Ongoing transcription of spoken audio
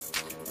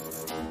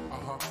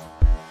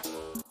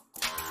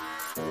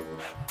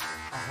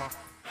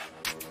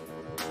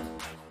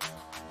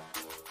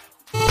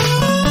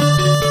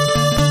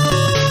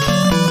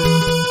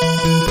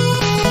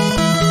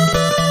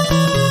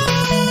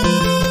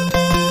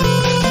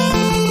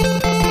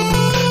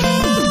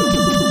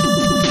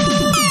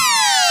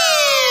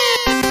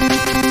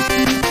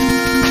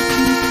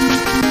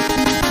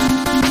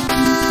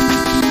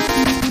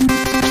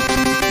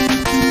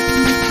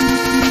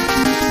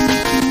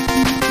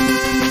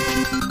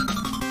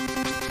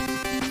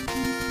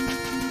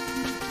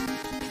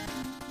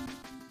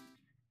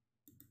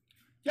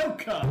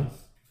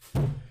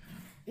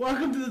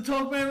Welcome to the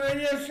Talkman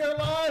Radio Show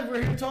Live.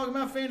 We're here talking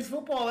about fantasy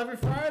football every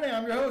Friday.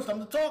 I'm your host. I'm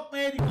the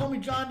Talkman. You call me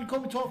John. You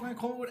call me Talkman.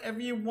 Call me whatever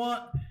you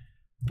want.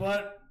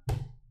 But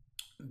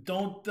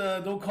don't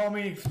call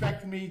me and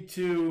expect me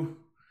to.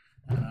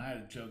 I don't know, I had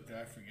a joke there.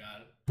 I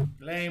forgot it.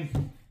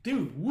 Lame,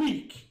 dude.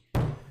 Week.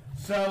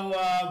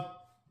 So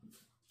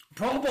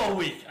Pro Bowl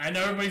week. I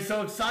know everybody's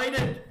so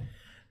excited.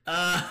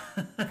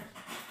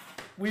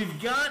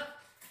 We've got.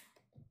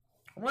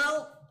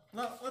 Well,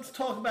 let's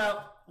talk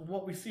about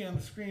what we see on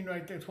the screen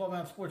right there,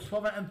 12-ounce sports,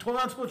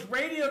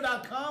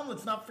 12ouncesportsradio.com.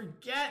 Let's not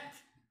forget.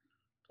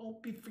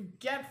 Don't be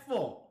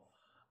forgetful.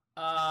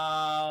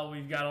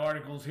 We've got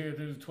articles here.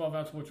 There's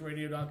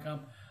 12ouncesportsradio.com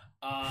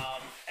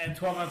and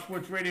 12-ounce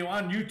sports radio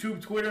on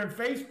YouTube, Twitter, and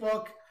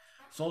Facebook.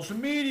 Social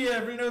media.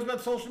 Everybody knows about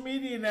social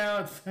media now.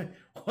 It's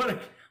what a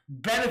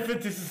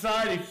benefit to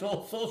society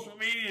social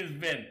media has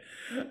been.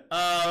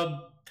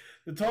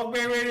 The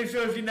Talkman Radio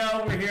Show, as you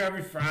know, we're here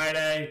every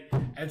Friday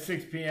at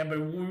 6 p.m., but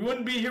we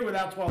wouldn't be here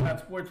without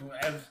 12-ounce sports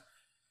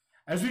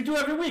as we do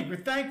every week. We're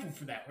thankful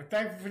for that. We're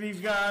thankful for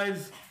these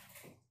guys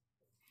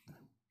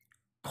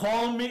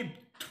calling me,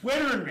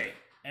 Twittering me,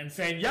 and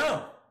saying,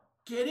 yo,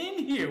 get in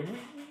here.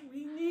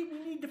 We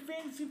need the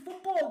fantasy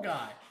football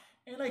guy.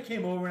 And I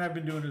came over, and I've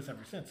been doing this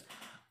ever since.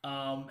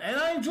 And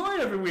I enjoy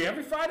it every week.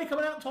 Every Friday,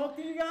 coming out and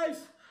talking to you guys.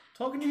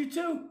 Talking to you,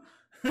 too.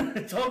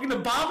 Talking to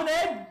Bob and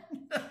Ed.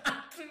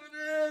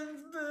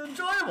 It's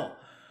enjoyable.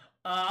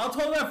 I'll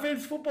talk about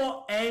fantasy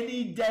football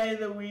any day of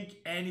the week,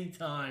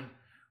 anytime,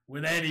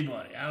 with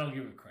anybody. I don't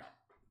give a crap.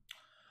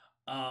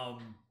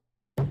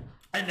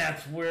 And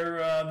that's where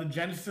the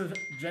genesis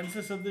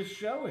of this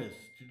show is.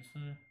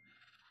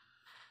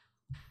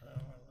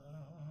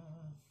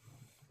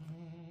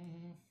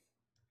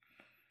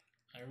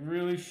 I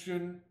really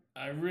shouldn't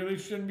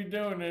be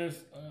doing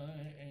this.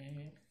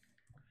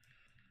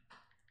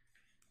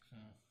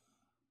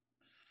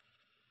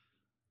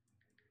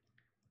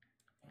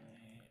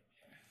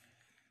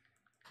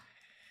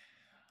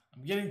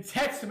 I'm getting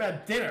texts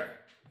about dinner.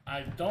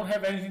 I don't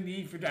have anything to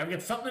eat for dinner. I've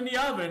got something in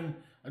the oven.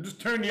 I just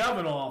turned the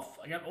oven off.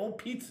 I got old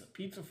pizza.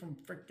 Pizza from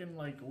freaking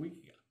like a week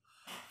ago.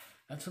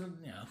 That's what,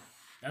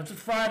 that's what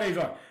Fridays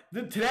are.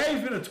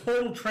 Today's been a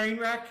total train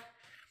wreck.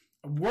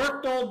 I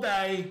worked all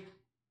day.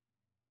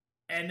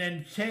 And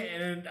then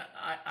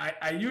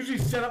I usually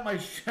set up my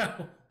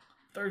show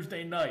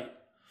Thursday night.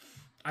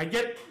 I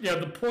get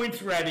the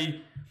points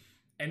ready.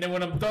 And then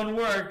when I'm done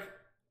work,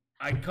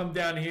 I come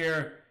down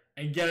here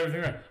and get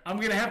everything right. I'm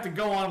going to have to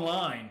go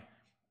online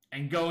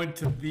and go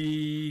into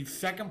the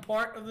second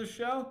part of the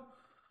show.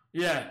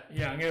 Yeah, I'm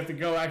going to have to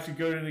go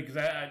to it because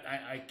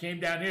I came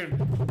down here and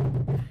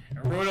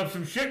wrote up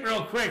some shit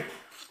real quick.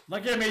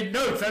 Like I made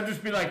notes. I'd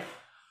just be like,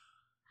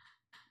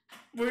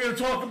 we're going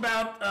to talk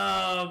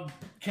about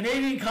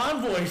Canadian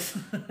convoys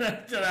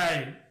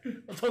today.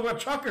 We'll talk about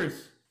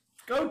truckers.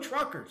 Go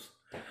truckers.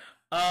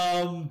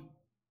 And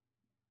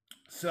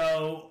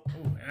I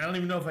don't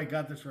even know if I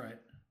got this right.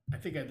 I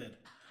think I did.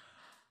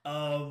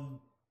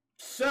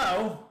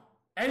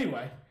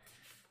 Anyway,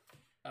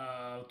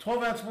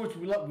 12-ounce sports,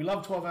 we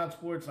love 12-ounce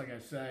sports, like I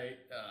say,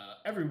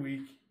 every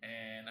week,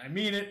 and I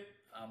mean it.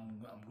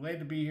 I'm glad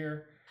to be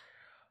here.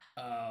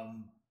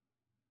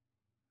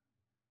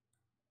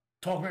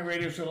 Talkman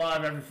Radio Show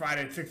Live every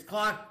Friday at 6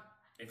 o'clock.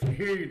 If you're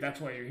here,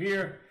 that's why you're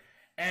here.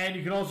 And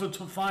you can also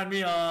find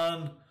me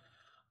on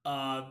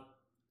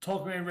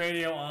Talkman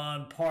Radio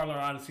on Parler,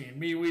 Odyssey, and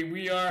me.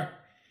 We're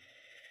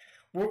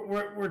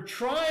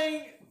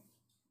trying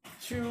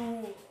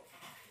to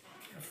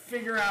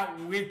figure out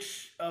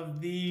which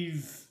of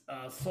these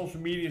social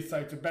media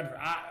sites are better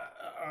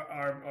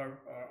are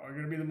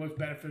going to be the most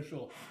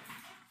beneficial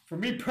for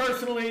me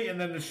personally, and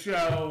then the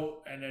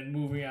show, and then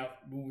moving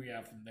out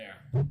from there.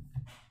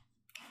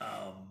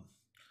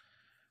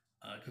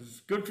 Because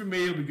it's good for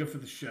me, it'll be good for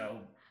the show.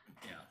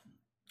 Yeah.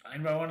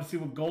 Anybody want to see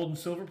what gold and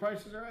silver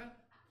prices are at?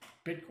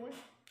 Bitcoin.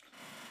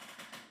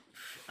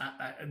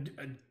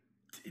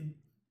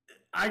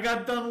 I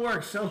got done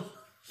work so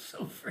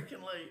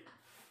freaking late.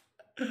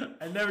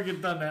 I never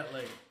get done that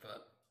late,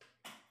 but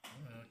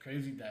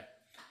crazy day.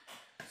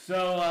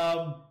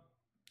 So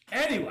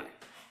anyway,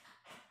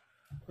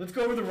 let's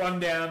go over the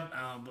rundown.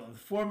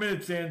 4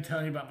 minutes in,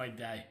 telling you about my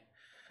day.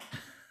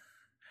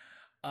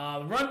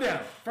 The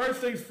rundown. First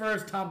things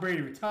first. Tom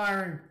Brady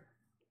retiring.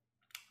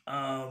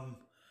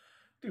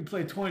 Dude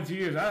played 22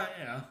 years.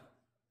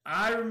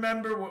 I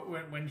remember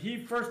when he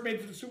first made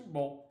it to the Super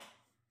Bowl.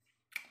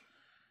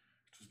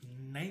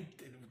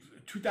 It was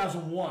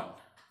 2001.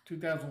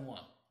 2001.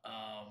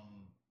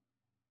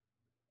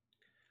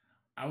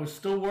 I was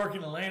still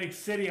working in Atlantic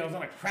City. I was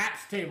on a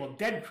craps table,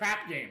 dead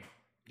crap game.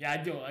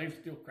 Yeah, I used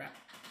to do crap.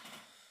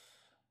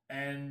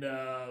 And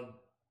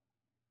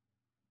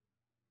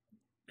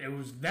it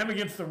was them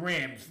against the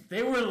Rams.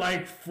 They were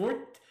like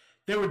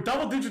they were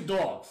double-digit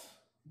dogs,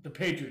 the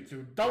Patriots. They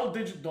were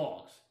double-digit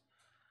dogs.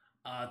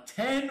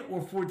 10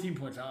 or 14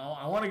 points.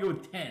 I want to go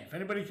with 10. If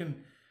anybody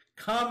can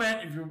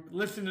comment, if you're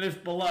listening to this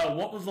below,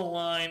 what was the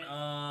line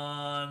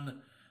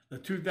on the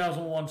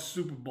 2001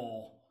 Super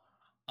Bowl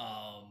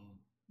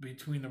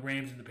between the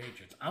Rams and the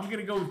Patriots. I'm going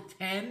to go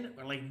 10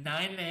 or like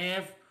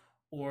 9.5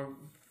 or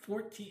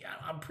 14.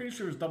 I'm pretty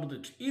sure it's double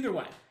digits. Either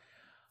way.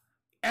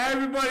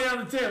 Everybody on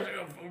the table,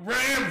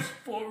 Rams,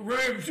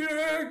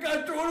 yeah, got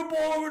to throw the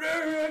ball over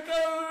there,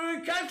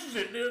 catches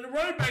it, and the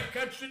running back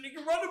catches it, and he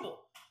can run the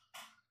ball.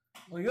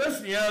 Like,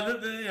 listen,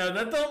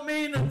 that don't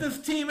mean that this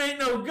team ain't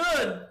no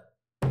good.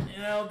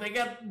 They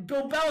got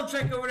Bill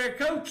Belichick over there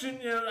coaching,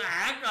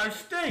 that guy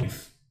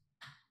stinks.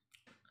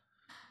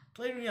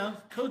 Played,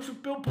 coach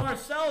with Bill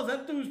Parcells,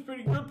 that dude's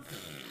pretty good.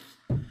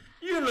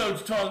 You know what you're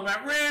talking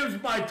about, Rams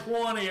by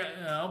 20,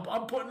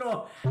 I'm putting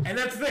on, and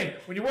that's the thing,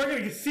 when you work at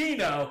a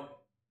casino,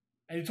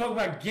 and you talk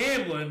about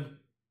gambling,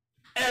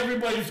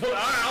 everybody's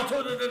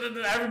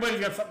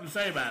got something to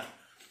say about it.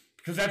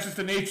 Because that's just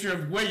the nature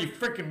of where you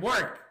freaking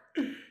work.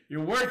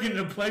 You're working in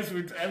a place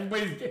where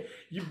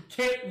you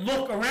can't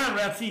look around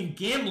without seeing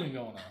gambling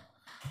going on.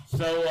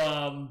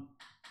 So,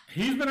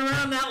 he's been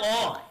around that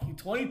long.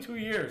 22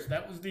 years.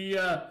 That was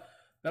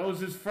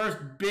his first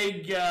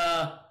big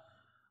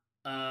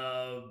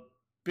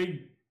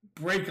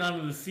break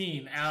onto the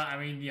scene.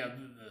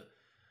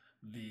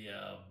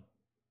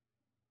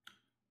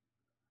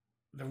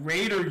 The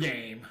Raider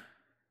game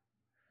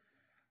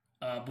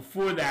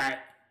before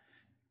that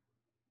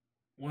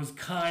was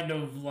kind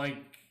of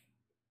like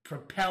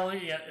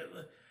propelling,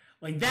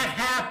 like that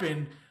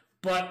happened,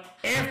 but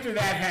after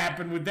that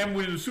happened, with them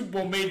winning the Super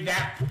Bowl, made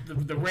that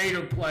the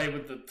Raider play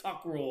with the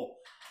tuck rule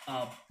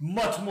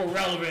much more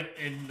relevant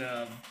in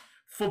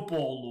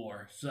football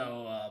lore.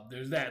 So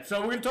there's that.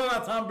 So we're going to talk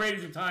about Tom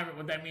Brady's retirement,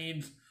 what that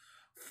means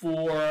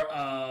for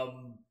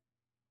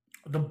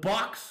the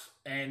Bucs.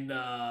 And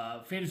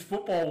fantasy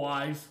football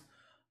wise,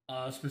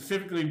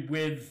 specifically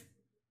with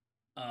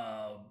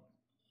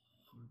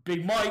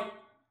Big Mike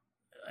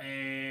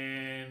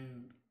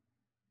and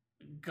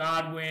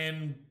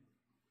Godwin,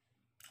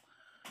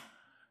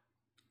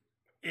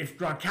 if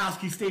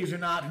Gronkowski stays or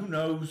not, who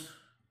knows?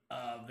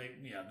 They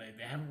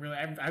haven't really.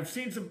 I've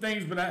seen some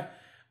things, but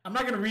I'm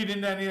not going to read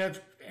into any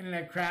of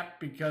that crap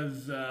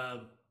because.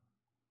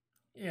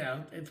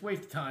 It's a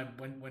waste of time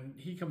when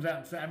he comes out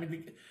and says,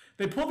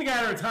 they pulled the guy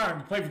out of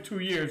retirement to play for 2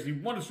 years. He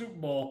won a Super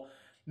Bowl.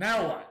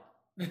 Now what?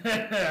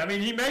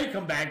 He may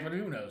come back, but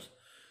who knows?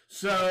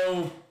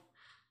 So,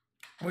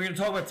 we're going to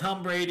talk about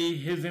Tom Brady,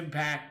 his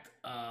impact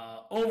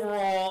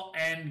overall,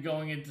 and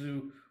going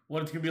into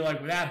what it's going to be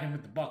like without him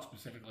with the Bucs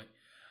specifically.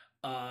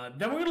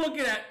 Then we're going to look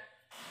at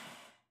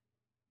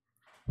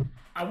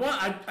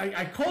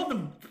I called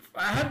them,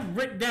 I have them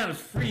written down as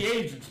free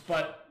agents,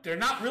 but they're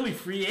not really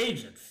free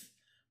agents.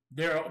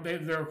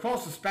 They're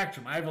across the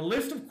spectrum. I have a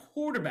list of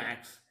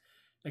quarterbacks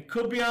that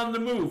could be on the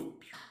move.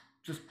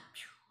 Just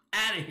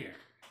out of here.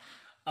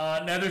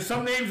 Now, there's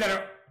some names that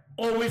are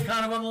always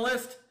kind of on the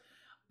list.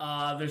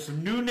 There's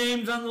some new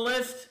names on the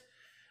list.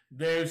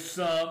 There's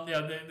some,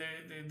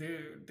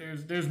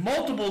 there's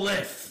multiple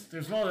lists.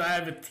 I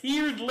have a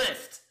tiered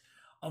list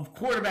of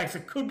quarterbacks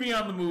that could be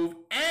on the move,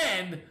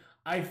 and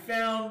I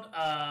found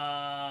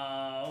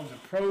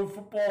Pro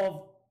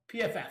Football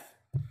PFF.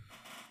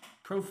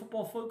 Pro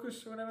Football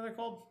Focus or whatever they're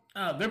called.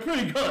 They're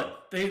pretty good.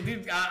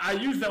 I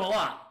use them a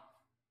lot.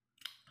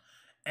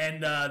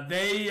 And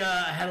they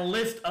had a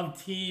list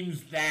of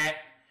teams that,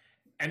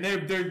 and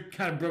they're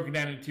kind of broken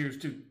down into tiers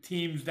too.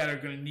 Teams that are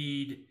going to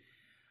need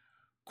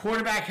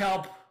quarterback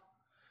help.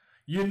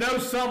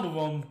 Some of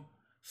them.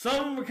 Some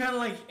of them are kind of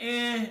like,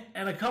 and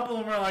a couple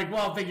of them are like,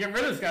 well, if they get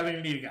rid of this guy, they're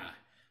going to need a guy.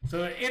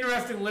 So an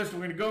interesting list. We're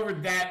going to go over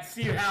that,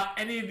 see how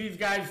any of these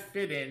guys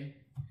fit in.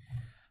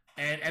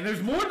 And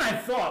there's more than I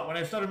thought when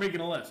I started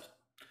making a list.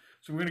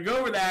 So we're going to go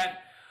over that.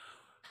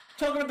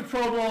 Talk about the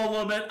Pro Bowl a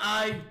little bit.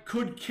 I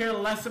could care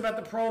less about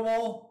the Pro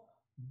Bowl.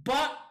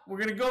 But we're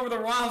going to go over the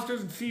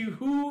rosters and see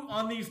who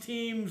on these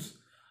teams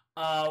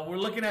we're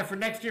looking at for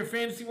next year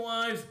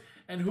fantasy-wise.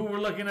 And who we're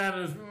looking at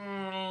as,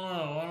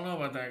 I don't know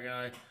about that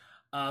guy.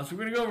 So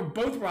we're going to go over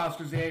both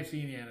rosters, the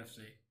AFC and the NFC.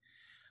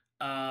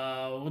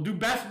 We'll do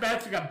best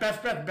bets. We got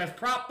best bets, best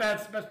prop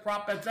bets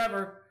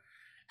ever.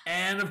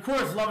 And, of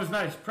course, Love is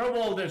Nice. Pro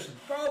Bowl edition.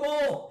 Pro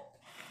Bowl!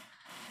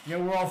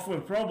 We're all for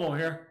the Pro Bowl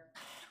here.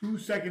 2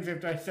 seconds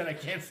after I said I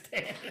can't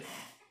stand it.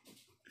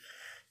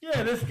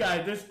 This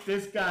guy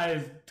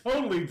is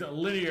totally a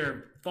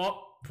linear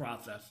thought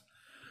process.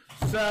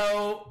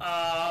 So,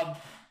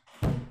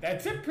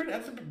 that's it.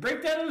 That's a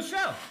breakdown of the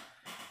show.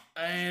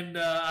 And,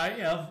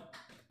 I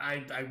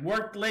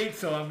worked late,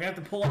 so I'm going to have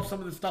to pull up some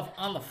of this stuff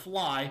on the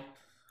fly.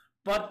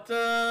 But,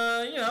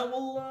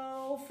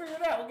 we'll figure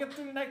it out. We'll get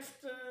through the next,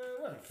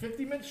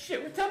 50 minutes?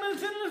 Shit, we're 10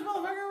 minutes into this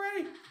motherfucker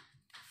already?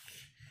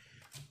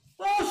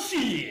 Oh,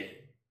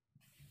 shit.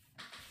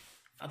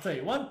 I'll tell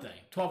you one thing.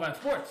 12 Ounce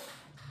Sports.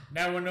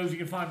 Now everyone knows you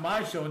can find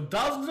my show and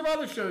dozens of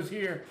other shows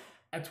here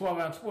at 12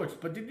 Ounce Sports.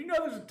 But did you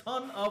know there's a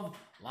ton of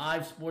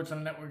live sports on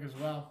the network as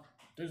well?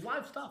 There's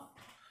live stuff.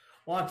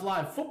 Watch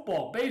live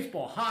football,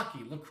 baseball,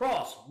 hockey,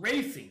 lacrosse,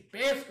 racing,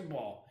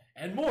 basketball,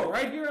 and more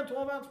right here on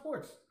 12 Ounce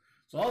Sports.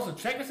 So also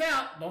check us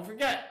out. Don't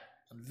forget,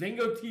 on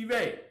Zingo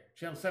TV,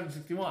 channel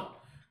 761.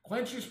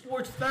 Quench your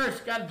sports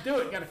thirst. Got to do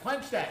it. Got to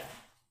quench that.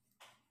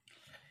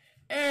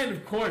 And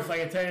of course, like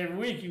I tell you every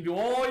week, you can do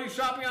all your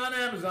shopping on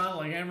Amazon.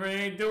 Like Henry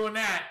ain't doing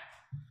that.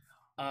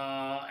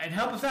 And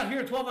help us out here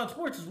at 12 Ounce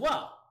Sports as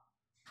well.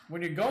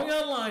 When you're going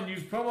online,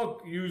 use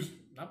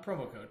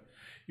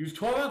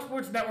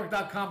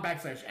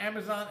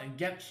 12ouncesportsnetwork.com/Amazon and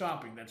get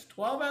shopping. That's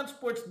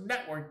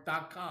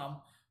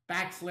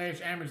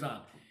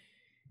 12ouncesportsnetwork.com/Amazon.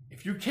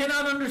 If you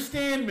cannot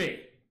understand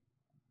me,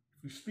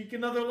 if you speak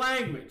another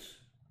language,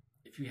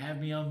 if you have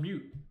me on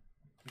mute,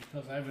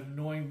 because I have an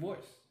annoying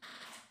voice.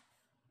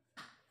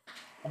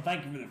 I'll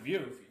thank you for the view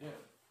if you do.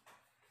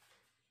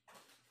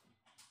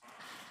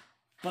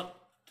 But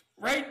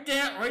right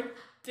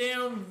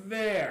down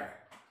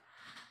there,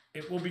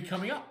 it will be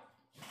coming up.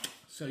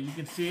 So you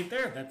can see it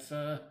there. That's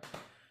how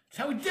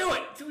we do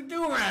it. That's what we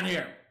do around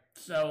here.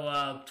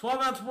 So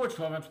 12 Ounce Sports,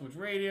 12 Ounce Sports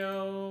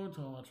Radio,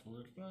 12 Ounce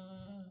Sports,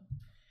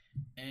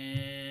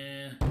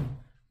 and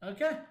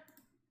okay.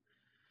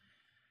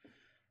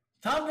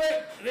 Tom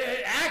Brady,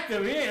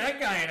 active. He ain't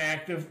that guy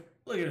inactive.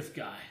 Look at this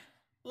guy.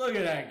 Look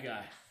at that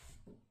guy.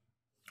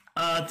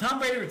 Tom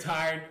Brady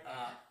retired.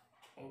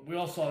 We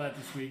all saw that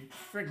this week.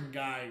 Freaking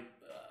guy.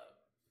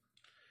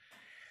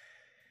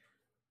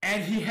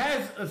 And he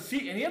has a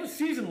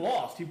season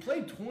lost. He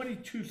played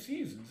 22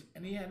 seasons,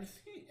 and he had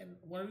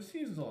one of his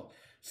seasons lost.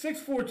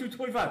 6'4",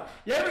 225.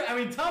 Yeah, I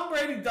mean, Tom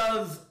Brady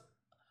does.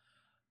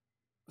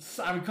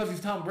 I mean, because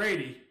he's Tom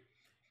Brady,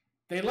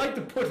 they like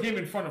to put him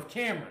in front of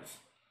cameras.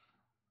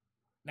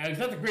 Now, he's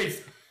not the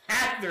greatest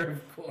actor,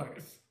 of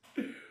course,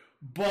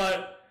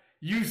 but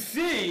you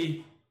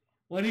see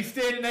when he's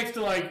standing next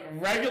to like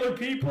regular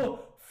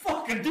people,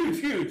 fucking dude's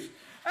huge.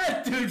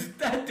 That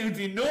dude's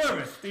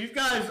enormous.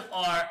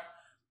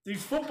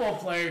 These football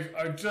players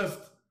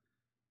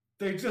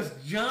they're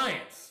just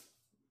giants.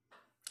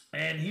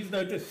 And he's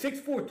like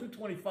 6'4",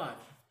 225.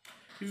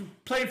 He's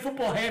played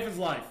football half his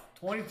life.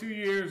 22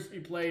 years he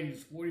played.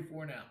 He's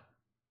 44 now.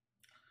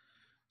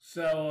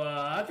 So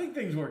I think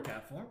things worked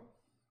out for him.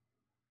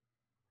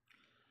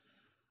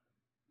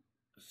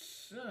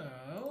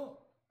 So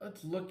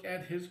let's look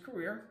at his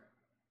career.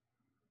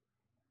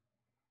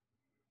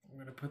 I'm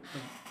going to put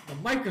the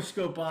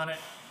microscope on it.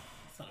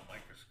 It's not a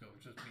microscope,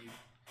 it's just me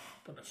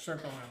putting a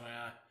circle in my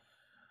eye.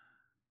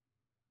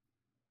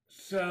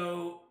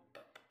 So,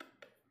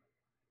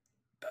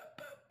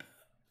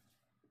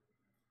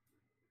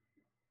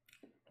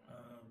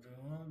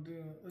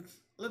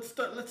 let's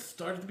start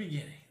at the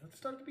beginning.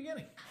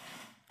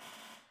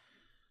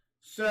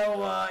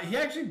 So he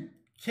actually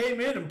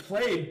came in and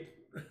played.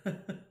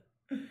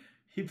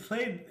 He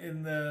played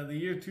in the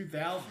year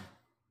 2000.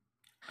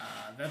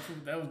 That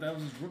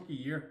was his rookie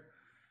year.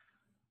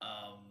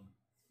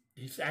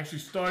 He actually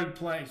started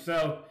playing.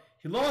 So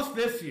he lost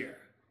this year.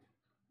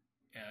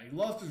 Yeah, he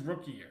lost his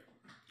rookie year.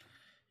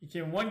 He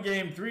came in one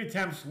game, 3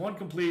 attempts, 1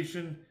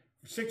 completion,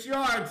 6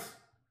 yards.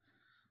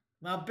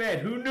 Not bad.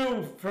 Who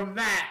knew from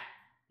that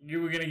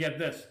you were going to get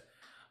this?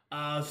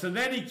 So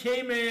then he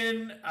came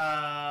in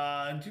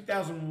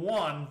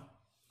 2001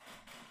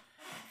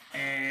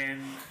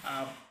 and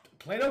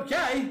played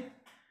okay.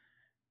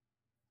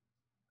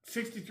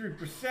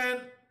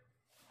 63%,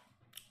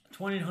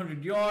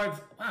 2,800 yards.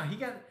 Wow,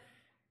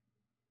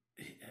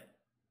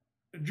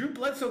 Drew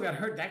Bledsoe got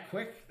hurt that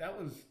quick.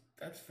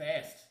 That's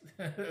fast.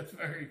 That's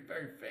very,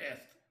 very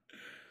fast.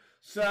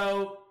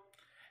 So,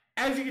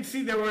 as you can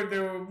see, there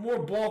were more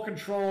ball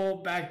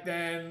control back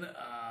then.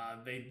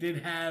 They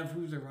did have,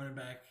 who was their running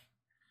back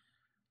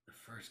the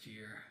first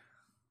year?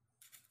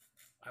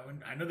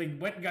 I know they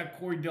went and got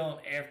Corey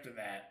Dillon after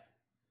that.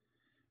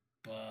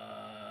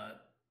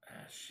 But,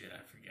 shit,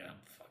 I forget.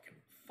 I'm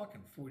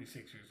fucking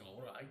 46 years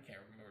old. I can't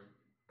remember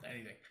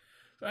anything.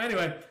 So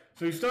anyway,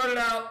 so he started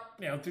out,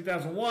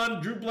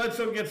 2001. Drew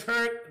Bledsoe gets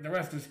hurt. And the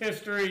rest is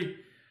history.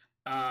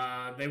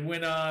 They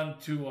went on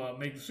to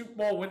make the Super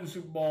Bowl, win the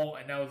Super Bowl,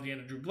 and that was the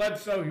end of Drew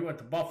Bledsoe. He went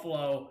to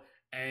Buffalo,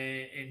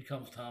 and in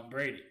comes Tom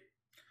Brady.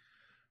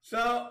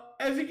 So,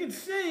 as you can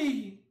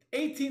see,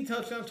 18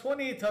 touchdowns,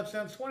 28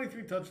 touchdowns,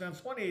 23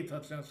 touchdowns, 28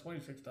 touchdowns,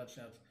 26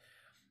 touchdowns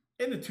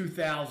in the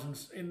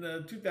 2000s, in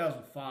the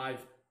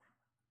 2005.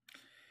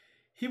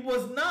 He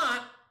was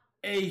not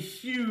a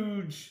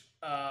huge,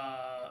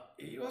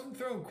 he wasn't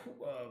throwing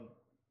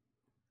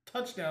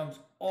touchdowns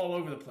all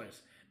over the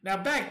place. Now,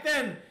 back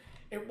then,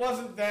 it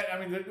wasn't that,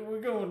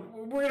 we're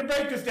going to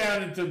break this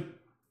down into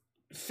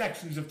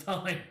sections of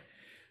time.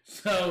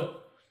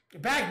 So,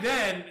 back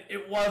then,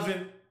 it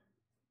wasn't,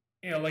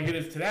 like it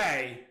is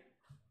today.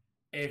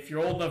 If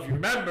you're old enough, you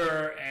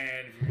remember,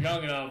 and if you're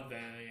young enough, then,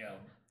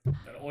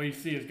 that all you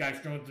see is guys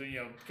throwing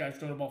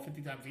the ball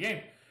 50 times a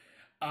game.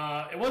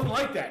 It wasn't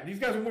like that. These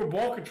guys are more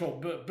ball control.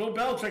 Bill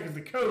Belichick, as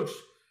the coach,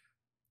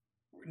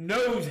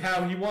 knows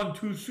how he won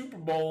 2 Super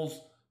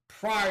Bowls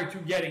prior to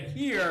getting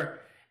here,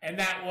 and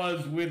that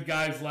was with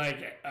guys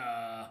like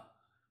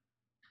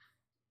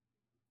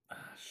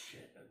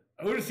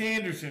Otis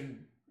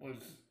Anderson was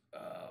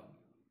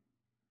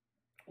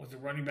the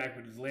running back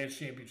with his last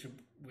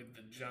championship with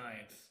the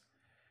Giants.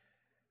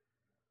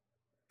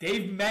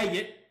 Dave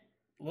Meggett,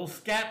 a little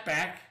scat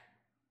back.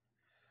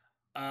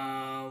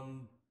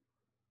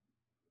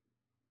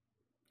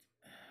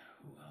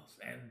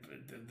 And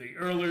the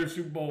earlier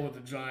Super Bowl with the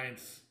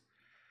Giants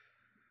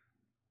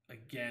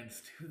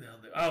against, who the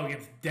hell?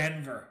 Against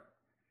Denver.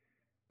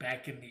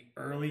 Back in the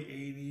early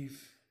 80s,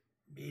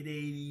 mid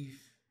 80s,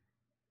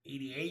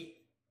 88,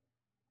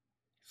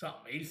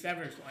 something,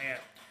 87 or something like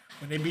that.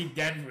 When they beat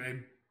Denver, they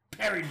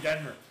buried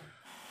Denver.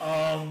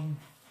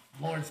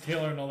 Lawrence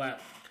Taylor and all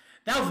that.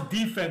 That was a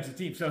defensive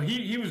team. So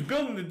he was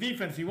building the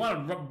defense. He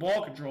wanted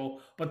ball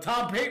control. But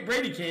Tom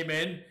Brady came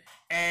in,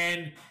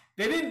 and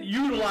they didn't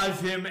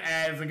utilize him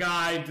as a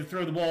guy to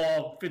throw the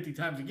ball 50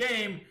 times a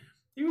game.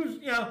 He was,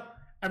 he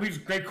was a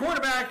great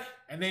quarterback,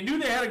 and they knew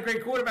they had a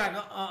great quarterback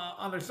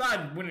on their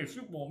side, winning a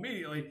Super Bowl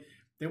immediately.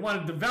 They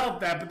wanted to develop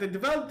that, but they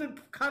developed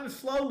it kind of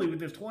slowly with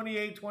this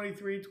 28,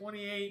 23,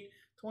 28,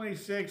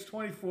 26,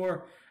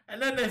 24. And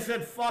then they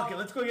said, fuck it,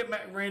 let's go get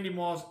Randy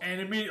Moss, and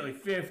immediately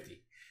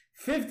 50.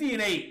 50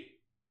 and 8.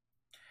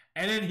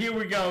 And then here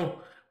we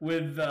go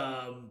with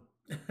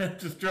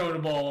just throwing the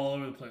ball all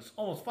over the place.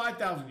 Almost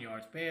 5,000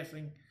 yards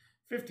passing,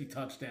 50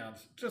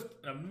 touchdowns. Just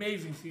an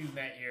amazing season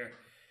that year.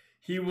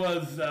 He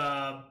was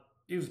a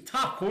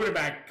top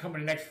quarterback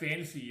coming next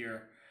fantasy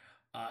year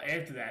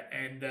after that.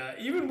 And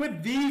even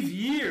with these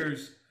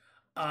years,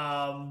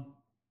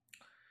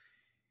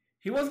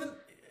 he wasn't...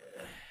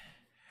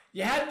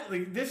 You had,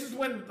 like, this is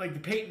when, like, the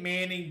Peyton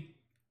Manning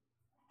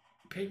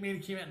came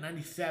out in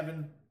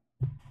 97.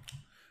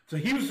 So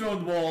he was throwing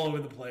the ball all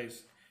over the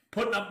place,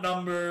 putting up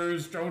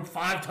numbers, throwing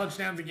 5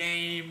 touchdowns a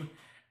game,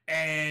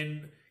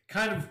 and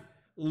kind of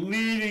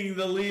leading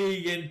the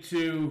league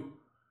into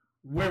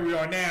where we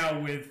are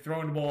now with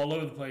throwing the ball all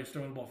over the place,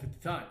 throwing the ball 50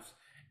 times.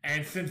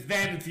 And since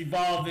then, it's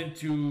evolved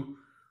into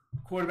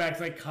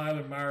quarterbacks like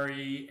Kyler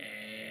Murray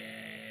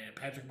and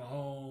Patrick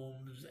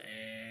Mahomes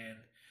and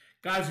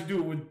guys who do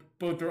it with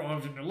both their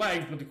arms and their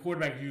legs, but the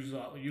quarterback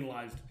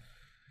utilized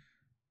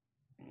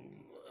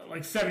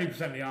like 70%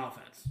 of the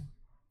offense.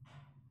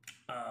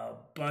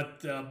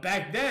 But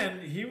back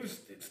then, he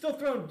was still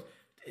throwing.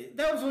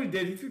 That was what he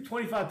did. He threw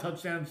 25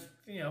 touchdowns.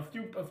 A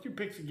few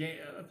picks a game,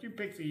 a few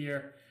picks a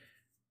year.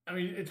 I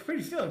mean, it's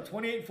pretty still.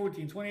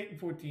 28-14,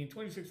 28-14,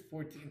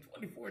 26-14,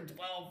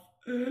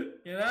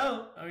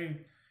 24-12. I mean,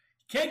 you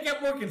can't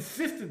get more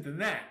consistent than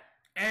that.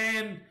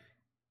 And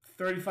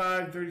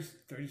 35, 30,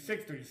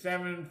 36,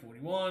 37,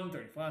 41,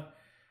 35.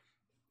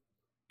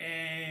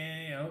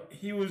 And,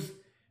 his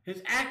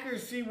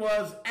accuracy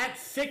was at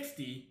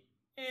 60.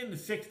 In the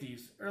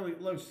 60s,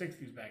 low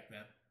 60s back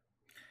then.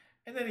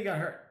 And then he got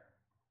hurt.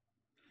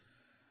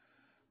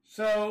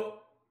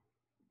 So,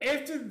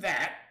 after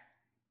that,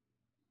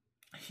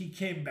 he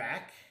came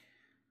back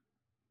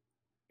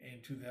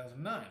in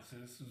 2009. So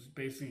this was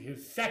basically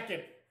his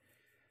second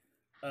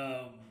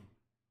run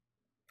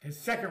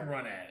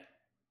at it.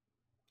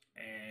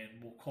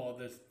 And we'll call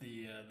this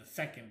the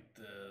second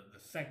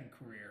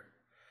career.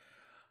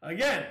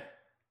 Again,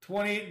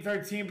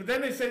 28-13, but then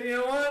they said, you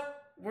know what?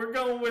 We're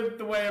going with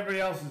the way everybody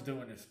else is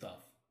doing this stuff.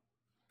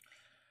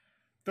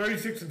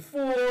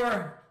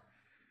 36-4,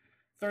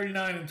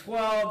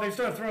 39-12. They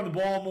started throwing the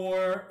ball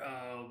more.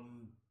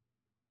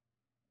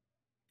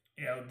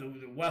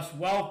 The Wes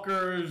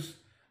Welkers.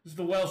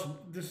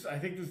 I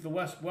think this is the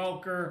Wes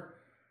Welker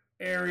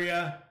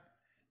area.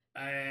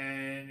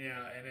 And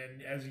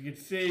then as you can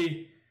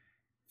see,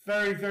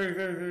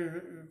 30,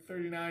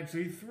 39. So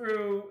he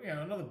threw,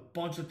 another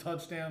bunch of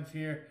touchdowns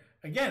here.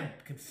 Again,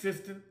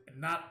 consistent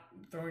and not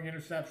throwing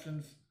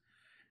interceptions.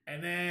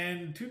 And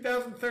then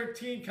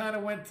 2013 kind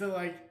of went to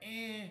like,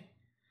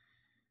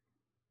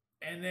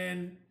 And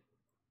then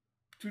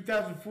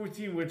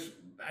 2014, which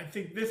I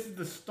think this is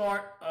the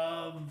start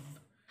of,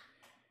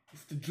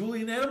 it's the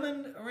Julian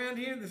Edelman around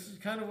here. This is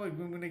kind of like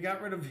when they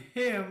got rid of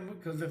him,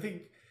 because I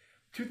think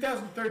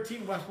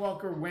 2013 Wes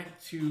Welker went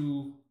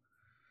to,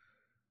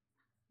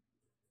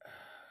 I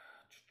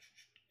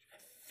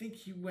think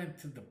he went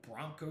to the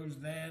Broncos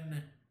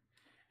then.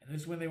 And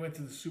this is when they went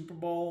to the Super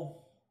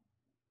Bowl.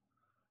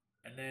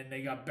 And then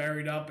they got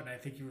buried up, and I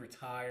think he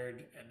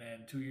retired. And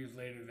then 2 years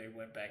later, they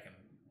went back and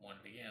won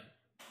it again.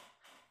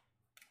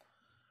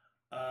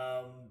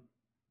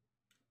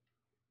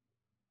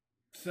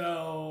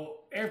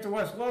 So after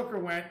Wes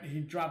Welker went,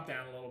 he dropped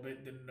down a little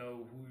bit. Didn't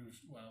know who he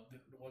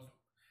wasn't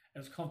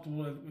as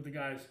comfortable with the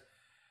guys.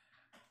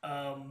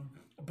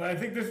 But I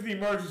think this is the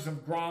emergence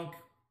of Gronk.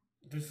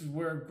 This is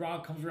where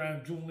Gronk comes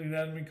around, Julian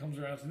Edelman comes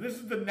around. So this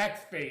is the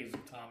next phase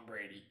of Tom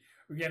Brady.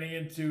 We're getting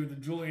into the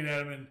Julian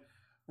Edelman,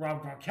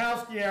 Rob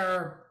Gronkowski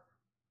era.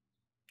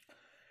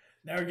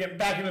 Now we're getting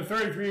back into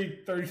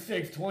 33,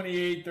 36,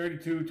 28,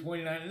 32,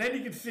 29. And then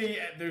you can see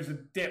there's a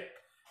dip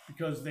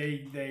because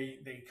they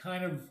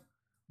kind of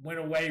went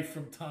away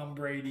from Tom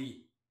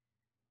Brady,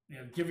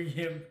 giving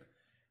him,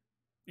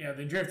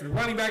 they drafted a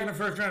running back in the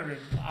first round, an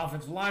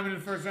offensive lineman in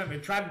the first round. They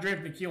tried to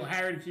draft N'Keal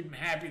Harry to keep him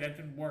happy. That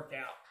didn't work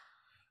out.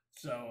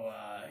 So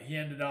he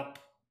ended up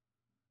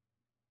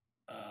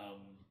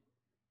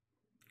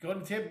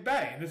going to Tampa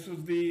Bay. And this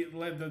was the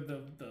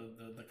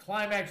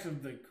climax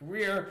of the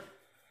career.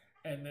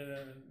 And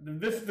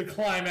this is the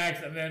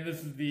climax, and then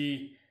this is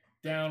the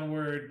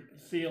downward,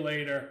 see you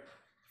later,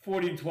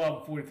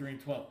 40-12,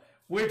 43-12.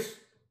 which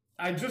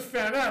I just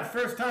found out,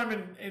 first time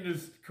in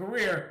his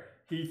career,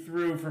 he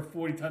threw for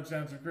 40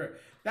 touchdowns in a career.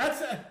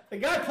 The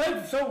guy played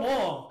for so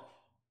long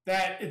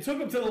that it took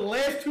him to the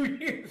last 2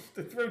 years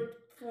to throw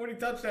 40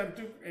 touchdowns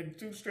in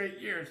 2 straight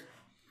years.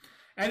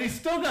 And he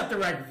still got the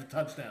record for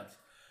touchdowns.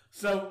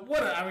 So,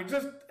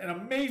 just an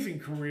amazing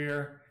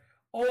career.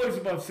 Always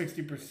above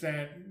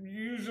 60%,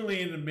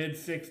 usually in the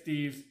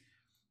mid-60s.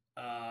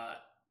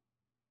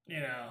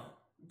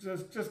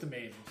 Just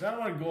amazing. So I don't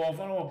want to go off.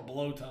 I don't want to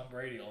blow Tom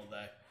Brady all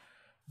day.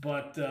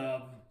 But,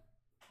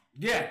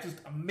 just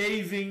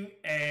amazing.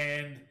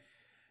 And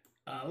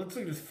let's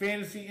look at his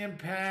fantasy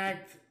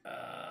impact.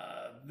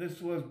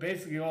 This was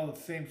basically all the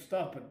same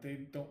stuff, but they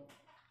don't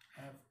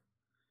have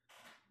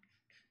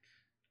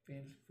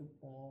fantasy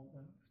football.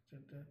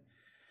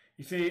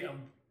 You see,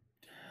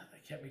 they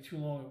kept me too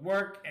long at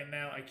work, and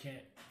now I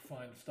can't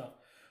find stuff.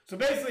 So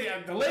basically,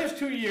 the last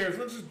 2 years,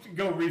 let's just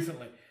go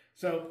recently.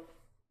 So,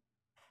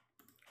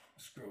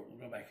 screw it, we'll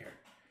go back here.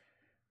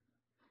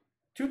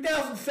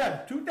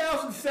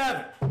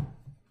 2007,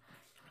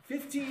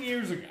 15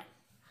 years ago.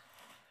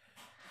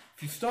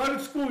 If you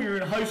started school, you're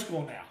in high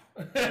school now.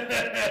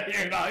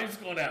 You're in high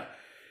school now.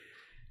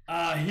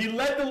 He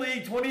led the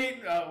league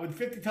 28 with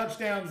 50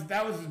 touchdowns.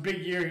 That was his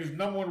big year. He was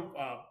number one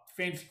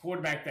fantasy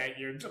quarterback that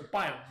year, just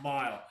by a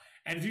mile.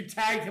 And if you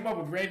tagged him up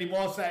with Randy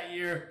Moss that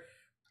year,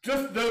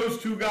 just those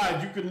 2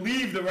 guys, you could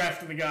leave the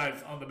rest of the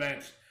guys on the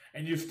bench,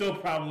 and you still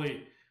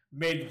probably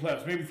made the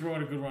playoffs. Maybe throw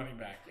in a good running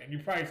back, and you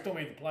probably still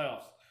made the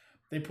playoffs.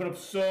 They put up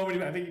so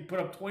many. I think he put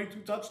up 22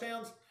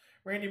 touchdowns,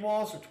 Randy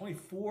Moss, or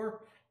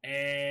 24,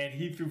 and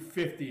he threw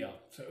 50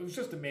 up. So it was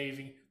just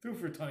amazing. Threw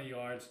for a ton of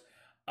yards.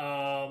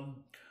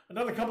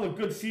 Another couple of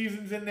good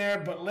seasons in there,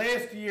 but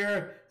last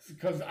year,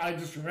 because I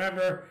just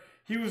remember,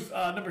 he was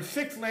number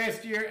 6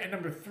 last year and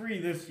number 3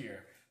 this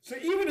year. So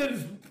even in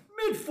his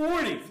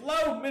mid-40s,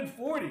 low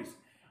mid-40s,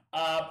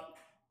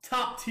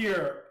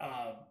 top-tier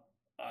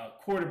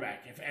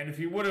quarterback. If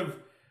he would have,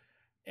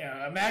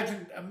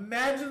 imagine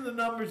the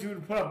numbers he would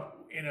have put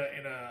up in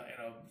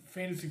a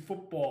fantasy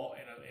football,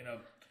 in a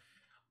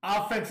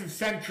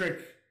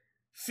offensive-centric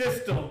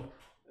system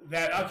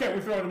that, okay,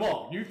 we're throwing the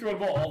ball. You throw the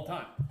ball all the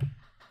time.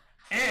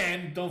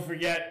 And don't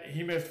forget,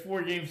 he missed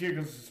 4 games here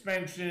because of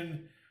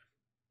suspension.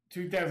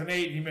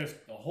 2008, he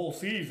missed the whole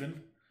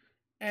season.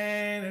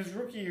 And his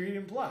rookie year, he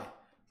didn't play.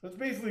 So it's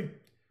basically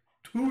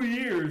 2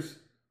 years.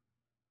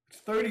 It's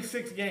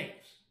 36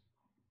 games.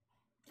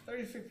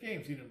 36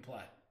 games he didn't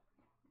play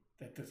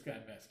that this guy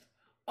missed.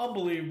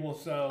 Unbelievable.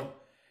 So,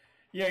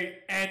 yeah,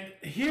 and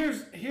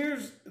here's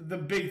the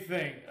big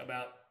thing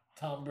about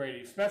Tom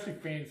Brady, especially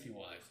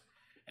fantasy-wise.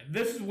 And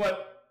this is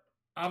what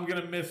I'm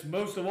going to miss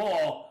most of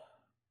all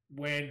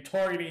when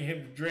targeting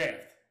him to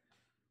draft.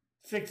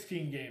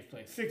 16 games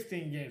played,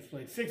 16 games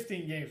played,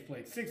 16 games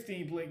played,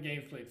 16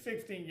 games played,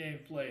 16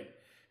 games played,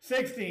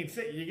 16.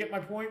 You get my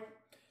point?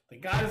 The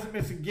guy doesn't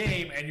miss a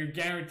game, and you're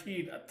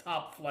guaranteed a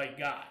top-flight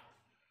guy.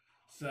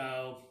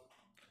 So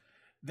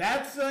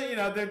that's,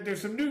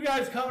 there's some new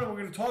guys coming. We're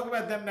going to talk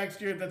about them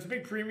next year. That's a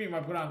big premium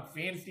I put on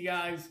fantasy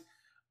guys.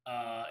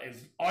 Are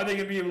they going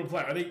to be able to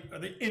play? Are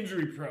they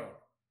injury prone?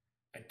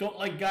 I don't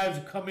like guys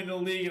who come into the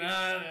league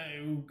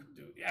and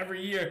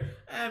every year,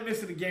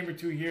 missing a game or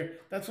 2 here.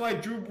 That's why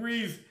Drew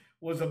Brees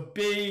was a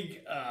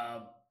big,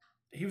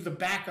 he was a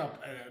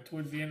backup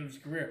towards the end of his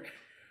career.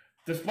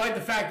 Despite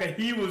the fact that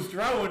he was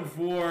throwing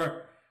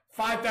for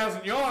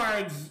 5,000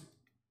 yards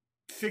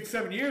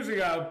 6-7 years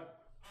ago,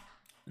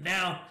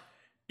 now,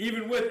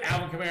 even with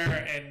Alvin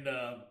Kamara and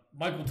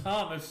Michael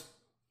Thomas,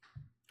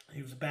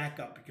 he was a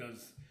backup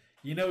because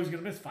he's going to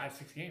miss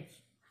 5-6 games.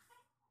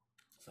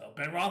 So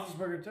Ben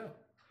Roethlisberger too.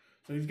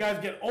 So these guys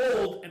get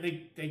old and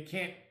they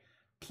can't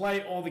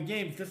play all the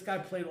games. This guy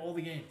played all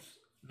the games,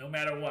 no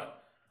matter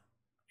what.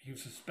 He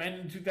was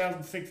suspended in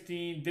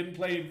 2016, didn't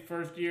play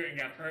first year, and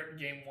got hurt in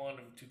game 1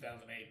 of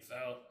 2008.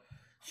 So,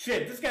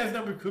 this guy's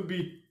number could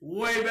be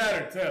way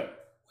better too.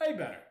 Way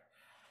better.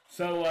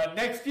 So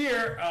next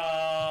year,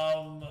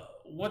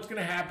 what's going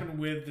to happen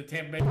with the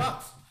Tampa Bay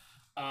Bucks?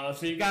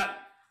 So you've got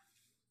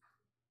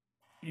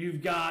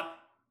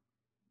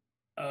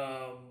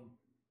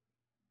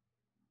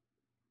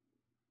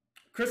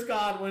Chris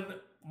Godwin,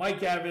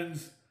 Mike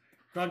Evans,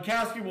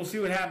 Gronkowski. We'll see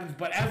what happens.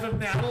 But as of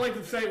now, I don't like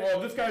to say, well,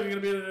 this guy's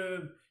going to be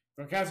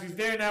Gronkowski's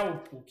there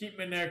now. We'll keep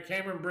him in there.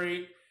 Cameron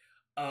Brate,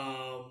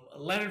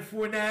 Leonard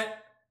Fournette.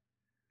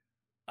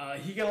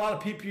 He got a lot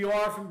of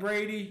PPR from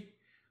Brady.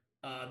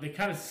 They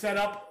kind of set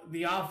up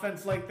the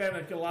offense like that.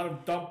 Like a lot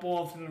of dump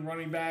offs and the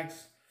running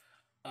backs.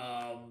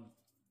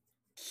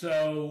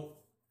 So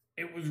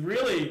it's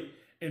really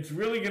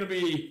going to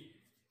be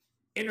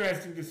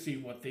interesting to see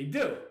what they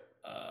do.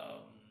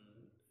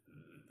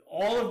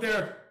 All of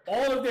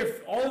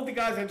the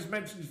guys I just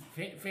mentioned,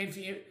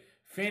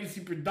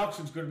 fantasy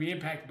production is going to be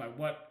impacted by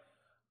what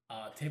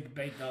Tampa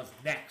Bay does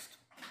next.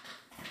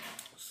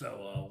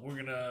 So we're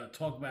going to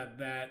talk about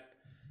that.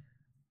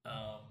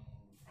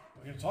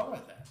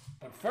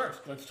 But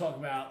first, let's talk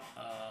about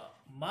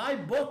my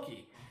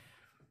bookie.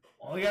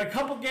 Only got a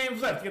couple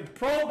games left. You get the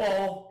Pro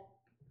Bowl.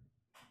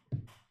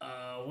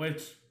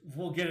 which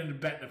we'll get into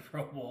betting the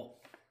Pro Bowl.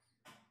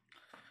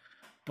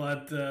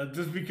 But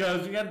just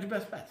because you got to do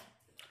best bets.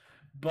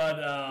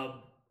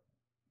 But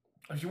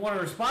if you want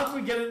to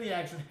responsibly get in the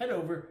action, head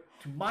over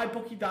to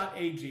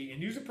mybookie.ag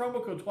and use the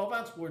promo code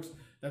 12OunceSports.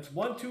 That's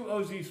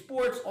 12OZ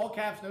Sports, all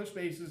caps, no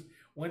spaces,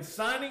 when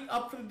signing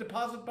up for the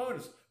deposit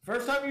bonus.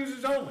 First-time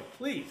users only,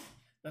 please.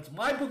 That's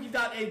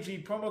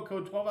mybookie.ag, promo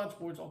code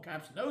 12OunceSports, all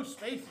caps, no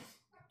spaces.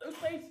 No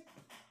spaces.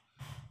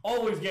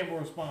 Always gamble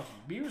responsibly.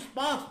 Be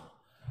responsible.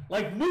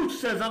 Like Mooch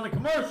says on the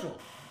commercial.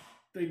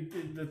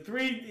 The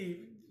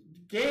three,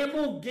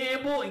 gamble,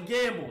 gamble, and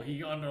gamble,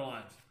 he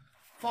underlines.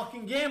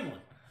 Fucking gambling.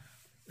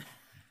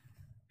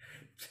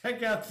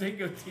 Check out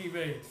Zingo TV.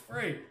 It's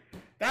free.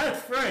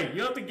 That's free. You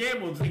don't have to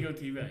gamble with Zingo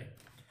TV.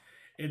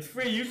 It's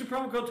free. Use the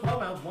promo code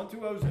 12ounce,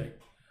 12OZ.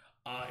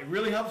 It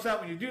really helps out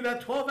when you do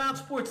that. 12-Ounce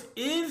Sports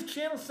is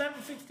Channel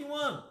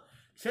 761.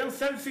 Channel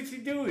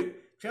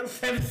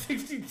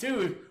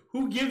 762 is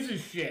Who Gives a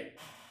Shit.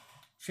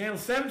 Channel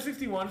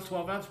 761 is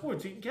 12-Ounce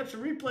Sports. You can catch a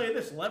replay of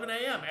this 11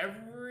 a.m.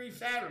 every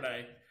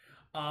Saturday.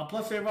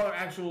 Plus, they have other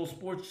actual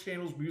sports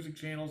channels, music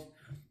channels,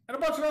 and a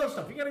bunch of other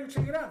stuff. You got to go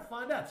check it out and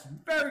find out. It's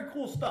very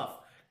cool stuff.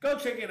 Go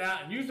check it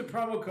out and use the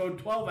promo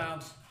code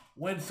 12ounce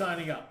when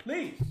signing up.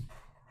 Please.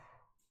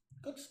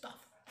 Good stuff.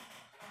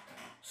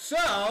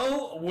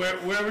 So,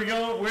 where we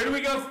go? Where do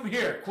we go from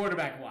here,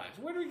 quarterback-wise?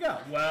 Where do we go?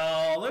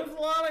 Well, there's a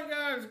lot of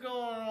guys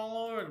going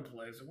all over the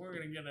place, and we're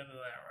going to get into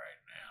that right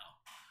now.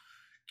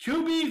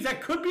 QBs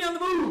that could be on the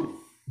move.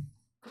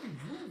 Could be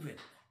moving.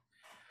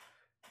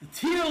 The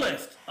tier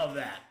list of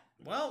that.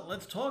 Well,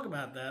 let's talk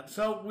about that.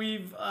 So,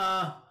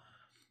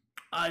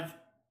 I've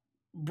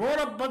brought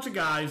up a bunch of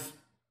guys,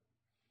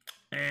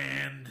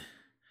 and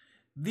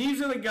these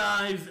are the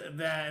guys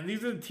and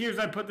these are the tiers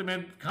I put them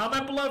in.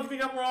 Comment below if you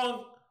think I'm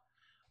wrong.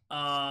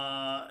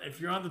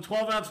 If you're on the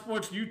 12-Ounce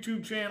Sports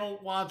YouTube channel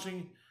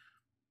watching,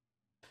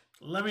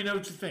 let me know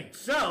what you think.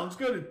 So, let's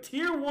go to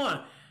Tier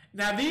 1.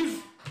 Now,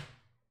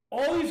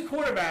 all these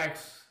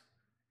quarterbacks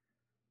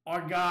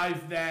are guys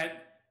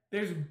that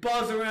there's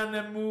buzz around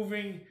them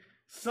moving.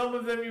 Some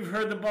of them you've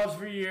heard the buzz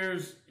for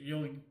years.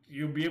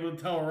 You'll be able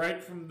to tell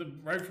right from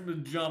the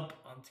jump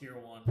on Tier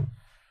 1.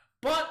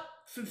 But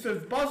since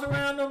there's buzz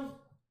around them,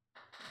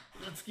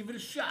 let's give it a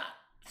shot.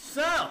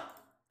 So,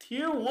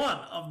 Tier 1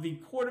 of the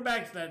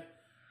quarterbacks that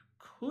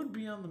could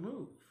be on the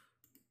move.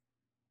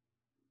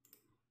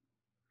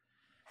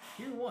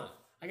 Tier 1.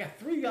 I got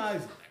 3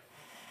 guys in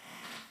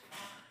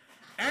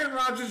there. Aaron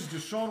Rodgers,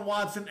 Deshaun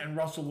Watson, and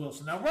Russell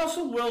Wilson. Now,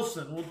 Russell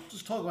Wilson, we'll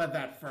just talk about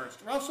that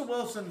first. Russell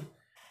Wilson,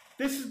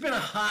 this has been a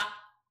hot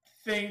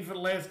thing for the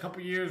last couple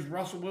of years.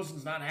 Russell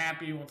Wilson's not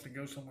happy. He wants to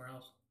go somewhere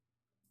else.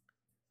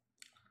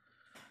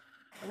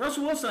 And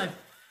Russell Wilson, I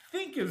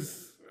think,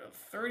 is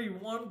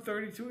 31,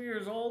 32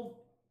 years old.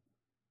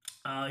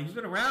 He's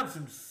been around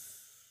since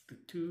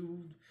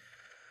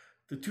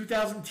the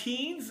 2000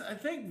 teens, I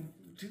think,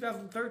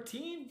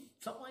 2013,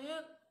 something like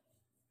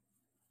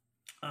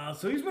that.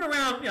 So he's been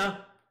around,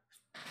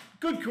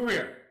 good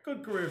career so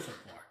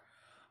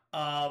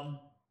far.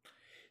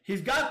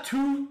 He's got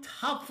 2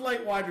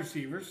 top-flight wide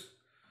receivers,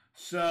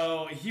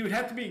 so he would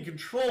have to be in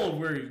control of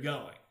where he's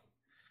going.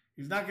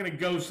 He's not going to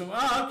go somewhere,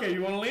 okay,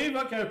 you want to leave?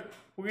 Okay,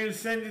 we're going to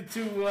send you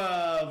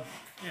to,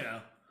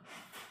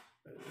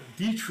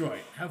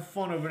 Detroit. Have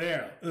fun over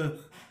there. Ugh.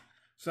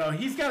 So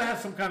he's got to have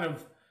some kind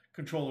of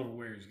control over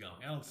where he's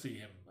going. I don't see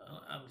him.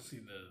 I don't see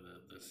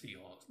the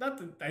Seahawks. Not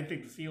that I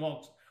think the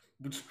Seahawks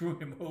would screw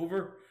him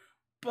over,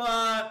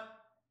 but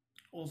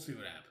we'll see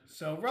what happens.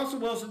 So Russell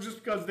Wilson,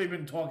 just because they've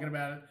been talking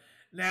about it.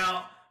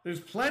 Now, there's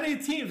plenty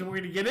of teams, and we're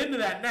going to get into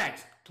that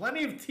next.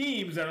 Plenty of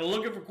teams that are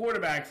looking for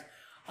quarterbacks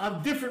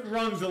on different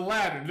rungs of the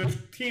ladder. There's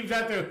teams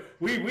out there,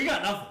 we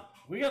got nothing.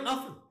 We got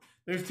nothing.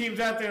 There's teams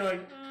out there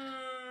like,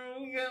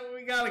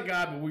 we got a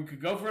guy, but we could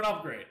go for an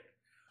upgrade.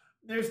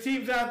 There's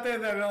teams out there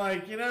that are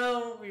like,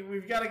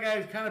 we've got a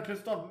guy who's kind of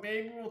pissed off.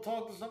 Maybe we'll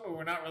talk to somebody.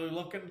 We're not really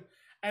looking.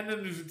 And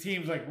then there's the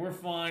teams like, we're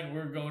fine.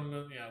 We're going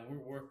to,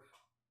 we're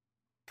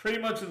pretty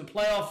much in the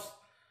playoffs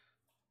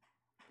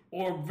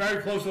or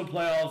very close to the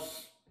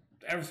playoffs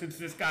ever since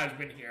this guy's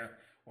been here.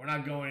 We're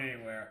not going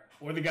anywhere.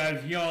 Or the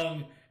guy's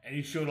young and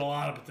he showed a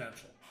lot of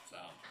potential. So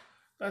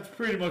that's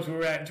pretty much where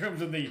we're at in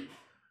terms of the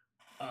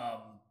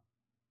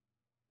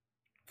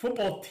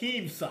football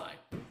team side.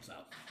 So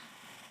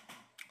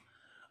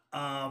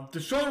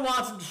Deshaun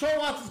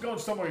Watson's going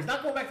somewhere. He's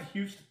not going back to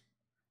Houston.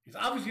 He's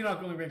obviously not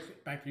going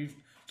back to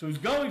Houston. So he's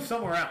going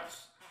somewhere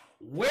else.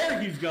 Where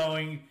he's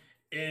going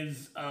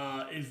is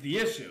the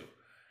issue.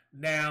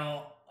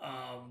 Now,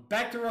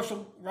 back to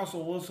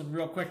Russell Wilson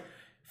real quick.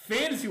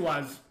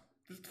 Fantasy-wise,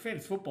 this is the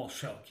fantasy football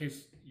show, in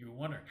case you were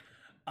wondering.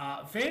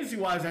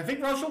 Fantasy-wise, I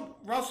think I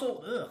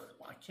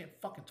can't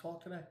fucking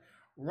talk today.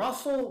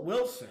 Russell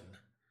Wilson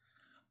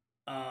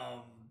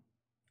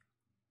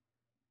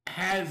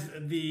has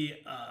the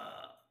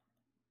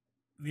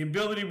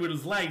ability with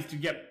his legs to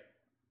get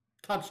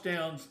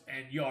touchdowns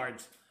and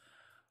yards,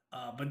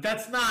 but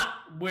that's not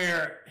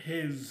where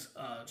his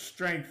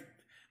strength.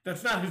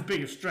 That's not his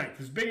biggest strength.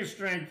 His biggest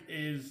strength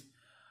is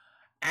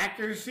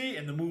accuracy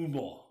and the moon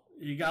ball.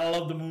 You gotta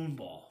love the moon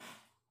ball.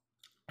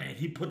 And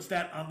he puts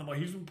that on the mark.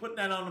 He's been putting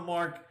that on the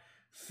mark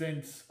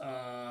since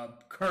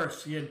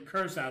Curse. He had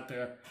Curse out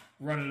there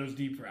running those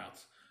deep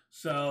routes.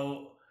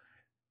 So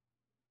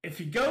if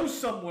he goes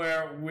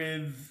somewhere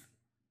with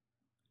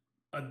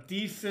a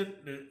decent,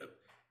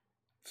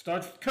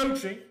 starts with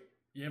coaching.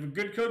 You have a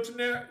good coach in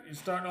there. You're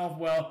starting off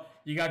well.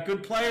 You got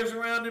good players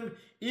around him,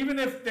 even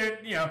if they're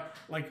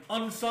like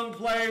unsung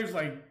players,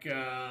 like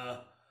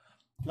a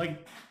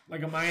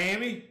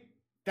Miami.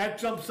 That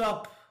jumps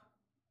up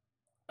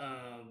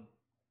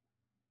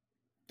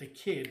the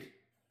kid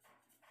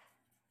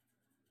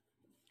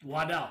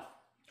Waddell.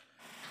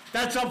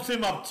 That jumps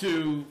him up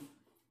to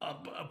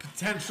a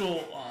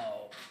potential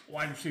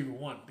wide receiver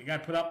one. The guy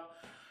put up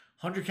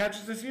 100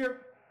 catches this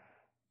year.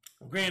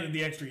 Granted,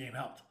 the extra game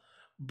helped,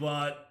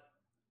 but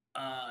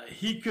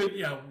he could,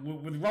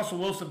 with Russell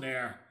Wilson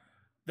there,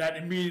 that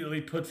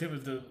immediately puts him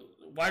as the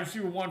wide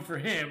receiver one for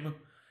him.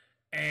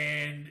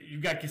 And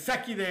you've got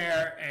Gesicki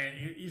there,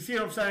 and you see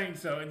what I'm saying?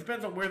 So it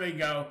depends on where they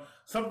go.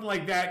 Something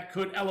like that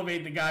could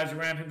elevate the guys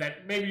around him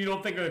that maybe you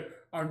don't think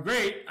are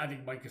great. I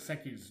think Mike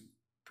Gesicki is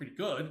pretty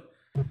good.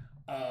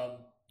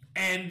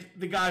 And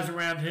the guys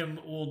around him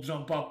will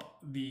jump up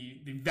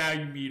the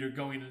value meter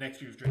going into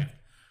next year's draft.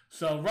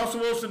 So Russell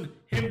Wilson,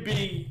 him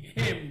being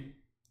him,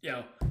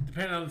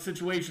 depending on the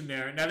situation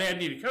there. Now they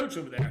need a coach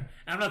over there.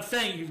 And I'm not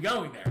saying he's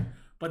going there,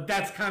 but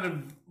that's kind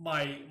of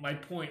my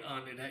point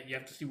on it. You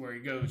have to see where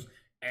he goes,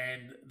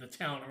 and the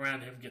talent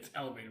around him gets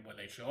elevated when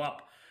they show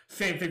up.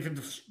 Same thing for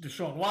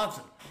Deshaun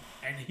Watson,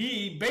 and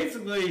he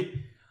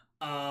basically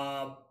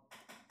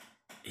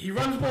he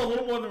runs the ball a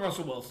little more than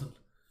Russell Wilson.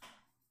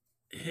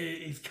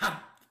 He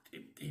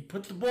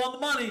puts the ball on the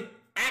money,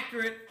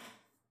 accurate.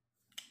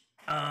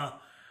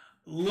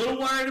 Little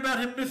worried about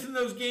him missing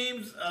those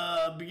games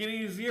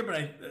beginning of his year,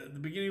 the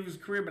beginning of his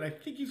career, but I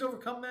think he's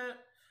overcome that.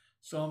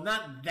 So I'm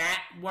not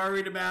that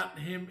worried about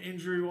him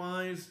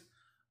injury-wise.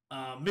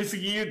 Missing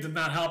a year did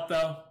not help,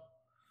 though.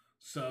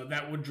 So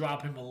that would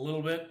drop him a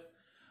little bit.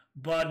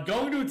 But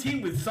going to a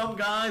team with some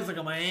guys, like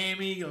a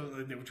Miami,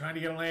 they were trying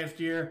to get him last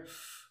year,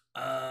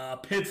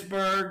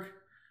 Pittsburgh,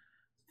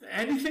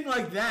 anything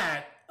like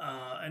that.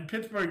 And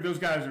Pittsburgh, those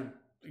guys are,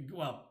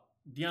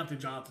 Deontay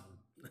Johnson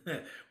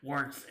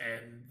works,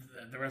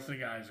 and the rest of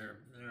the guys are,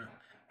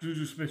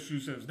 Juju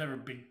Smith-Schuster was never a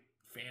big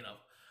fan of.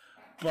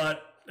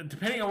 But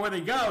depending on where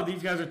they go,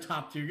 these guys are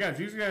top-tier guys.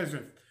 These guys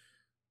are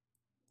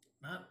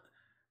not...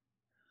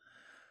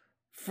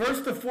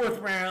 First to fourth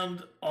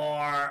round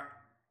are,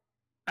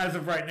 as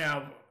of right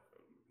now,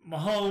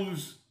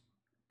 Mahomes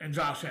and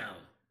Josh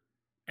Allen.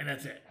 And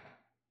that's it.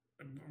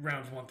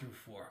 Rounds 1 through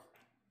 4.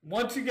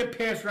 Once you get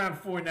past round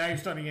 4, now you're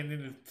starting to get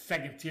into the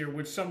second tier,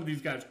 which some of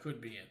these guys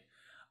could be in.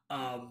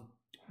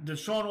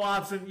 Deshaun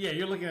Watson,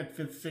 you're looking at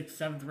 5th, 6th,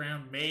 7th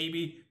round,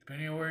 maybe,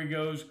 depending on where he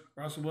goes.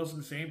 Russell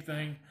Wilson, same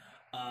thing.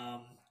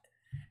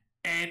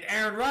 And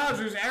Aaron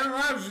Rodgers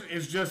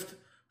is just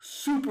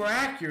super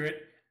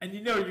accurate, and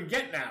you're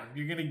getting out.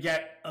 You're going to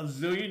get a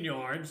zillion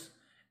yards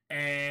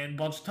and a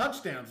bunch of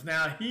touchdowns.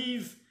 Now,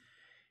 he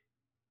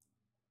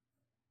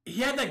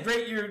had that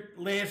great year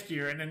last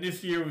year, and then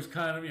this year was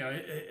kind of,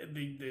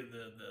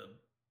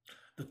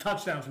 the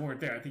touchdowns weren't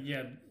there. I think he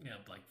had,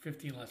 like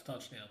 15 less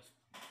touchdowns.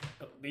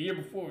 But the year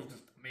before was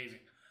just amazing.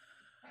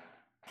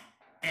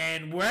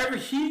 And wherever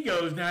he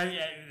goes now,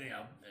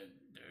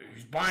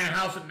 he's buying a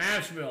house in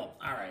Nashville.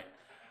 All right.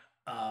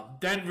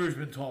 Denver's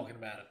been talking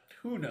about it.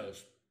 Who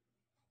knows?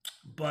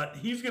 But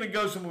he's going to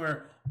go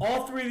somewhere.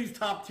 All three of these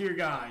top-tier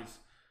guys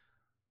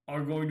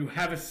are going to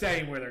have a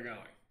say in where they're going.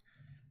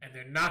 And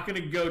they're not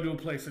going to go to a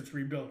place that's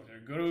rebuilding. They're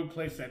going to go to a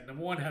place that,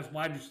 number one, has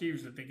wide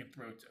receivers that they can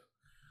throw to.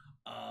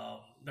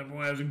 Number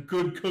one, has a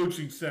good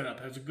coaching setup,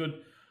 has a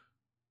good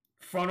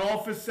front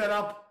office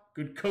setup,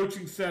 good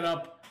coaching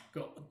setup,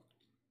 go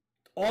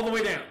all the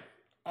way down,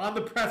 on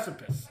the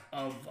precipice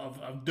of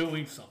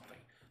doing something.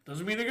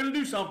 Doesn't mean they're going to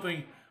do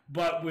something,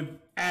 but with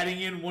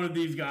adding in one of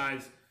these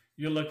guys,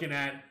 you're looking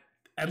at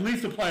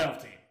least a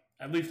playoff team.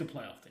 At least a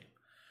playoff team.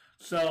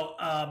 So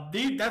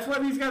that's why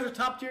these guys are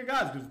top-tier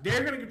guys, because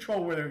they're going to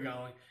control where they're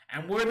going.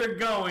 And where they're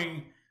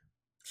going,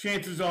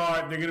 chances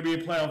are they're going to be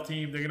a playoff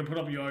team. They're going to put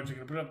up yards. They're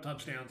going to put up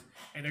touchdowns.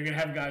 And they're going to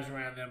have guys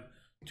around them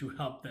to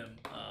help them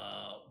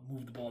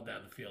move the ball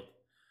down the field.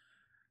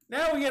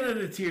 Now we get into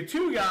the Tier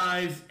 2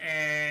 guys.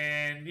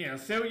 And,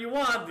 say what you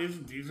want.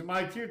 These are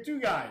my Tier 2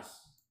 guys.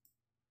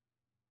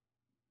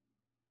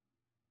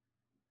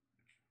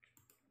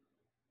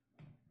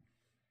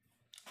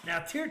 Now,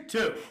 Tier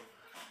 2.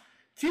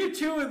 Tier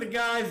 2 are the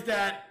guys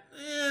that,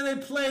 they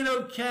played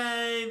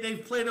okay.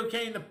 They've played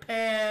okay in the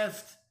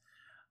past.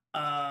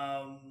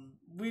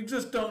 We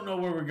just don't know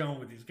where we're going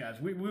with these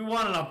guys. We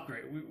want an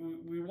upgrade.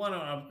 We want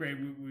an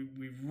upgrade.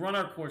 We've run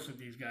our course with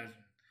these guys.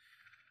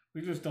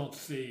 We just don't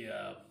see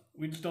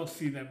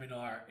them in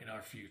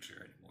our future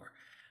anymore.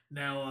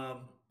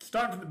 Now,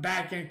 starting from the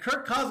back end,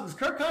 Kirk Cousins.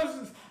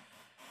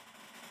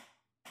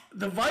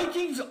 The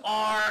Vikings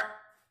are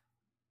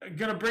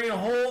going to bring a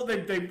whole.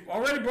 They've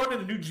already brought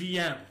in a new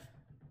GM.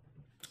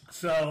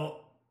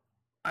 So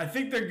I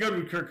think they're good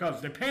with Kirk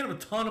Cousins. They're paying him a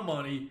ton of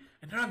money,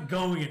 and they're not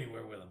going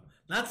anywhere with him.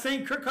 Not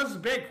saying Kirk Cousins is a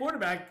bad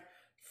quarterback.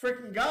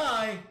 Freaking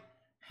guy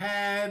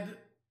had,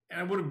 and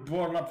I would have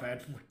brought it up if I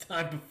had more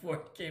time before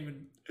it came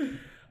in.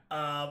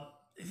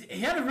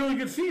 He had a really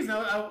good season.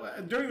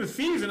 During the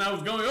season, I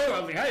was going over. I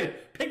was like, hey,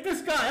 pick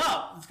this guy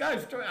up. This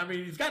guy's,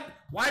 he's got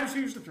wide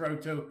receivers to throw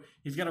to.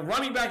 He's got a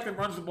running back that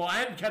runs the ball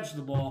and catches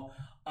the ball.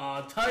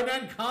 Tight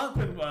end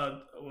Conklin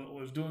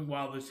was doing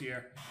well this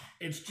year.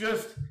 It's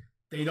just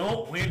they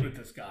don't win with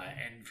this guy.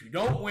 And if you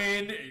don't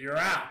win, you're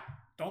out.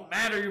 Don't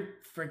matter your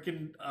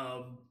freaking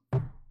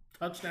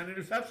touchdown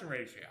interception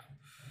ratio.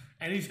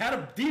 And he's had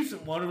a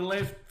decent one over the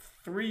last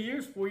 4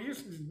 years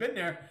since he's been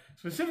there,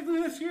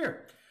 specifically this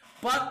year.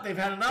 But they've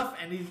had enough,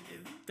 and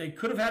they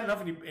could have had enough,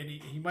 and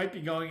he might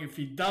be going if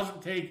he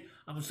doesn't take,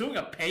 I'm assuming,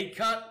 a pay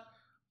cut,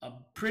 a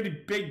pretty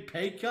big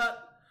pay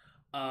cut,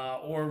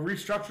 or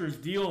restructure his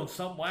deal in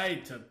some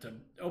way to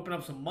open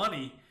up some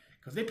money,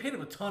 because they paid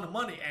him a ton of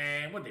money,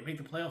 and they made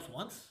the playoffs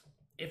once?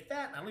 If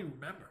that, I don't even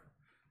remember.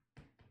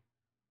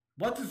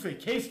 What's his name?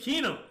 Case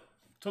Keenum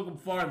took him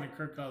farther than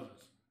Kirk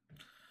Cousins.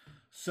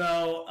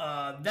 So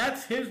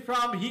that's his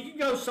problem. He can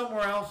go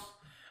somewhere else.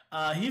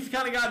 He's the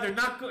kind of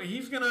guy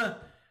he's going to,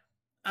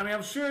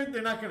 I'm sure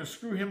they're not going to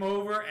screw him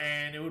over,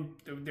 and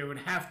they would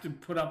have to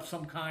put up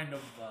some kind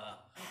of,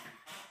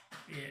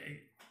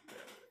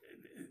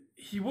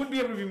 he wouldn't be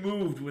able to be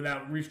moved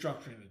without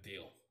restructuring the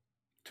deal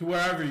to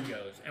wherever he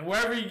goes. And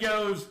wherever he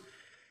goes,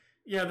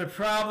 they're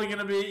probably going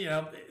to be,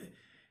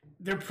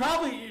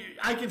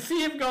 I can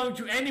see him going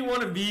to any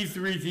one of these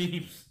three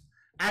teams.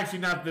 Actually,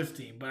 not this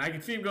team, but I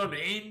can see him going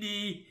to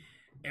Indy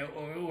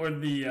or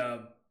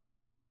the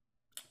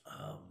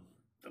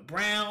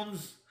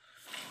Browns.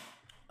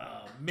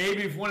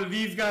 Maybe if one of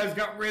these guys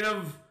got rid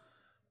of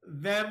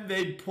them,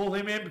 they'd pull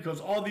him in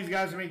because all these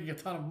guys are making a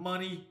ton of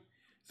money.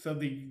 So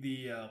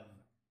the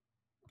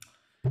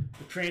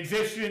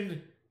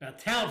transition, now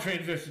talent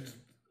transition is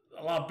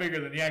a lot bigger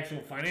than the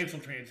actual financial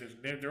transition.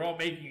 They're all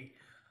making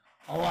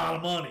a lot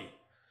of money.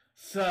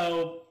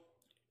 So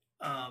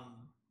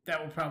that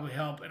would probably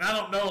help. And I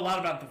don't know a lot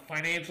about the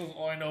financials.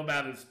 All I know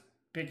about is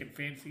picking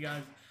fancy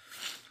guys.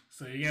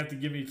 So you have to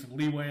give me some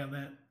leeway on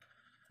that.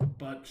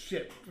 But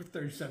shit, we're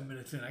 37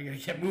 minutes in. I gotta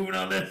keep moving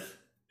on this.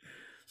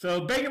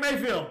 So Baker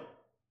Mayfield.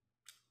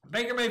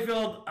 They didn't make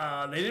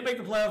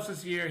the playoffs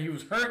this year. He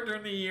was hurt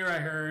during the year, I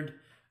heard,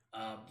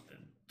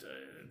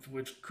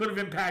 which could have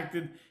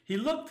impacted. He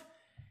looked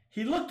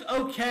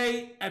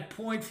okay at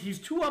points. He's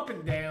too up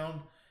and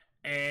down.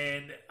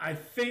 And I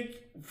think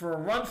for a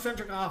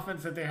run-centric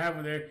offense that they have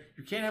over there,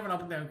 you can't have an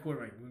up-and-down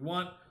quarterback. We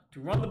want to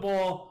run the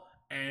ball,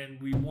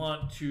 and we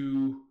want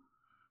to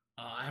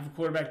have a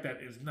quarterback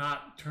that is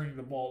not turning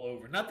the ball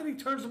over. Not that he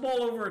turns the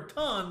ball over a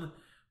ton,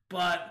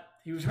 but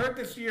he was hurt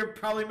this year,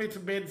 probably made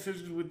some bad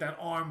decisions with that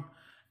arm,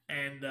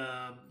 and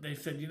they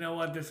said, you know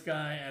what, this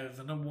guy as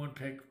a number one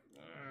pick,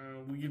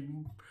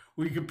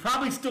 we could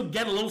probably still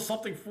get a little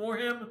something for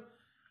him.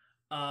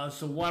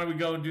 So why don't we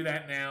go and do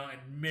that now,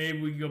 and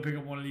maybe we can go pick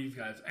up one of these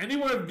guys. Any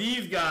one of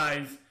these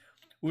guys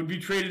would be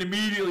traded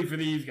immediately for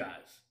these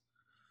guys.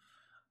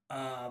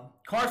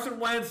 Carson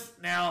Wentz.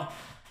 Now,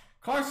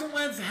 Carson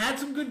Wentz had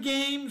some good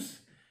games,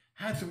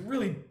 had some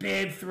really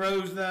bad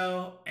throws,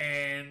 though,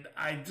 and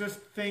I just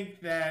think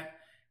that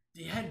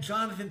he had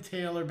Jonathan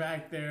Taylor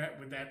back there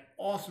with that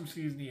awesome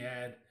season he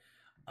had.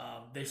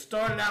 They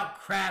started out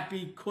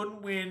crappy,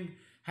 couldn't win,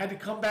 had to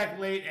come back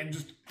late, and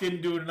just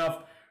didn't do it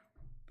enough.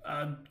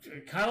 Kind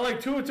of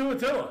like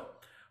Tua.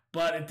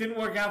 But it didn't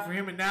work out for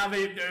him, and now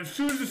as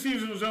soon as the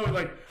season was over,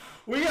 like,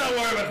 we got to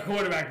worry about the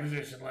quarterback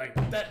position. Like,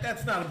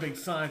 that's not a big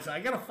sign. So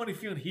I got a funny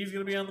feeling he's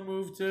going to be on the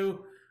move,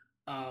 too.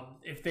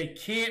 If they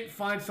can't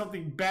find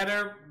something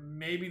better,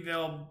 maybe I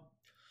don't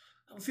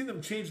see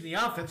them changing the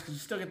offense because you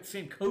still got the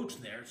same coach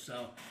there.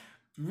 So,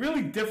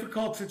 really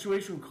difficult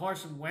situation with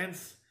Carson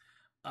Wentz.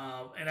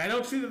 And I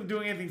don't see them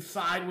doing anything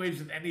sideways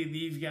with any of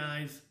these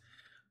guys.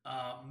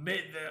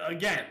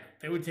 Again,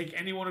 they would take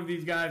any one of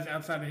these guys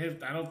outside of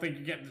his. I don't think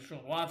you're getting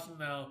Deshaun Watson,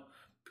 though,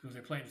 because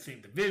they play in the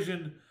same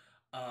division.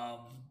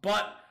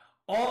 But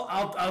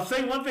I'll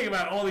say one thing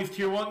about all these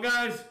Tier 1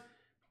 guys.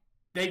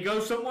 They go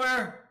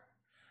somewhere,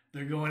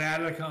 they're going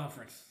out of the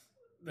conference.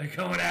 They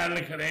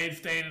ain't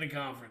staying in the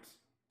conference.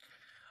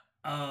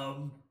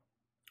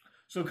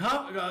 So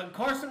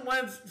Carson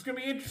Wentz, it's going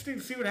to be interesting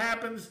to see what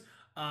happens.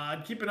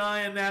 I'd keep an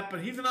eye on that,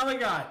 but he's another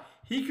guy.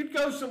 He could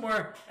go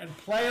somewhere and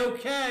play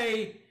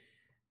okay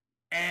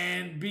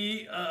and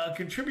be a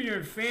contributor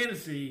in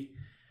fantasy,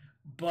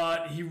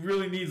 but he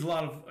really needs a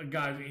lot of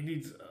guys. He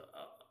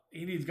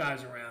needs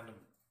guys around him,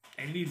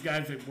 and he needs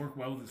guys that work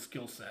well with his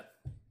skill set.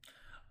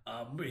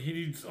 He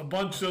needs a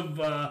bunch of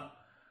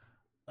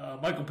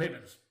Michael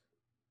Pittmans.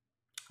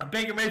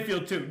 Baker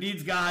Mayfield too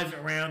needs guys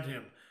around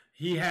him.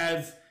 They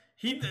had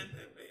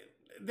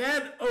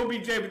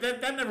OBJ, but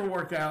that never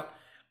worked out.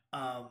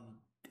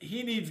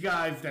 He needs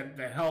guys that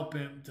help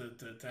him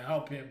to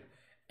help him.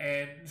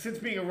 And since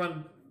being a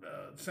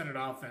run-centered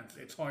offense,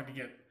 it's hard to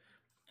get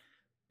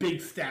big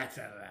stats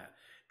out of that.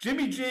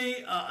 Jimmy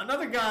G,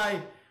 another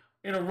guy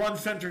in a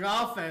run-centric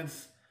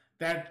offense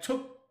that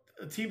took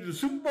a team to the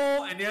Super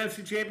Bowl and the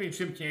NFC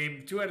Championship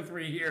game 2 out of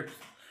 3 years.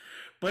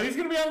 But he's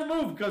going to be on the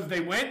move because they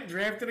went and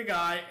drafted a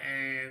guy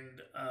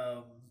and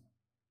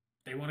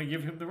they want to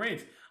give him the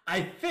reins.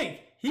 I think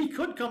he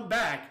could come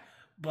back,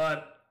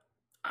 but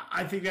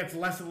I think that's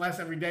less and less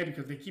every day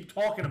because they keep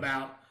talking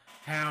about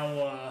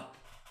how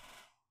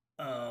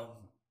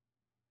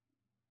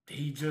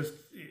he just,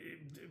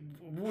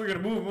 we're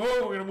going to move him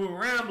over, we're going to move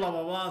around, blah,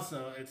 blah, blah.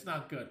 So it's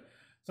not good.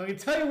 So I can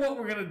tell you what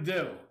we're going to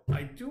do.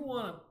 I do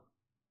want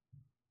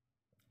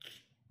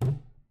to,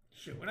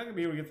 shit, we're not going to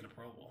be able to get to the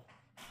Pro Bowl.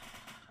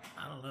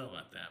 I don't know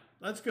about that.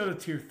 Let's go to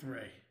Tier 3.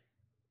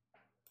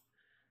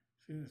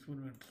 See, this would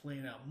have been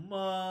playing out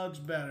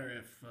much better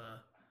if...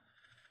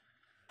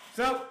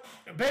 So,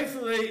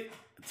 basically,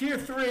 Tier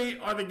 3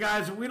 are the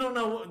guys that we don't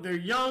know. They're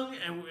young,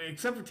 and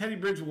except for Teddy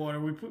Bridgewater.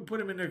 We put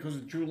him in there because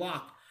of Drew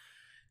Lock.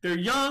 They're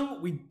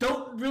young. We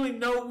don't really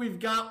know what we've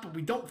got, but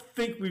we don't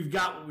think we've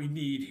got what we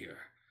need here.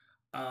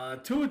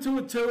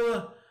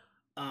 Tua.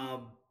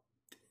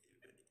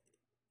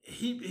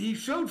 He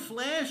showed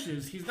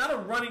flashes. He's not a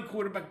running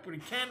quarterback, but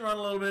he can run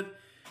a little bit.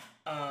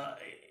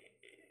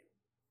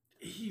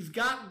 He's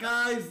got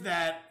guys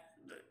that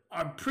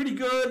are pretty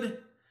good.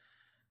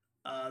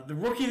 The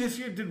rookie this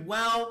year did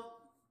well,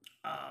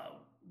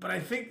 but I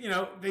think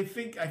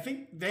I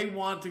think they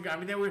want to go. I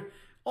mean,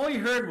 all you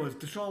heard was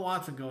Deshaun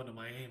Watson going to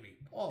Miami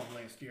all of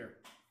last year,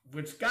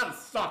 which gotta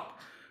suck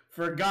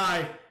for a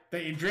guy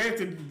that you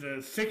drafted the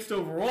 6th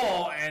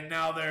overall, and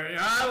now they're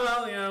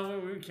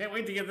we can't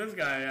wait to get this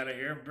guy out of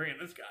here and bring in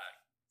this guy.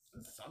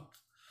 It sucks.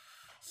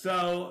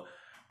 So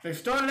they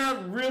started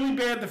out really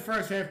bad the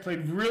first half,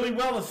 played really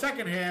well the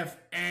second half,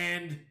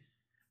 and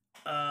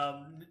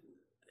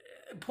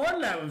part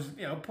of that was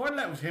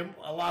him.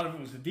 A lot of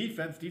it was the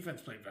defense.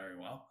 Defense played very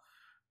well,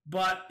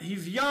 but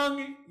he's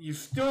young. You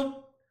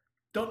still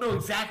don't know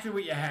exactly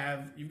what you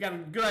have. You've got a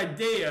good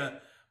idea,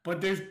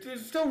 but there's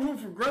still room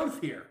for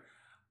growth here.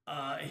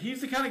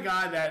 He's the kind of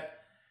guy that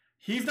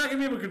he's not going to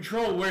be able to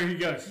control where he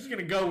goes. He's going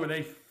to go where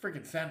they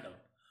freaking send him.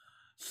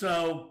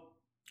 So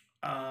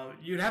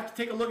you'd have to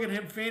take a look at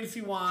him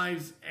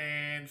fantasy-wise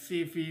and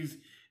see if he's...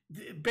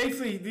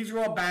 Basically, these are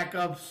all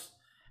backups,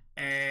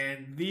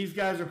 and these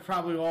guys are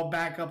probably all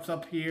backups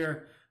up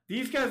here.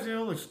 These guys are the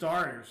only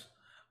starters.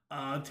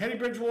 Teddy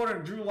Bridgewater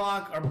and Drew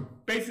Lock are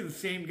basically the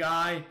same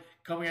guy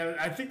coming out.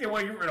 I think they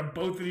want to get rid of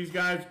both of these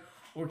guys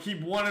or keep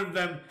one of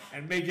them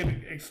and make it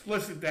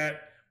explicit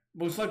that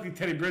most likely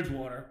Teddy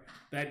Bridgewater,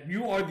 that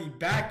you are the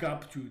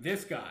backup to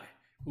this guy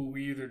who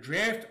we either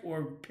draft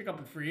or pick up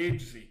in free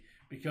agency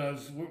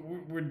because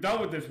we're done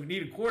with this. We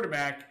need a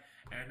quarterback,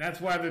 and that's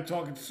why they're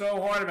talking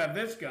so hard about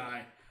this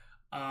guy.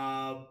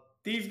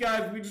 These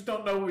guys, we just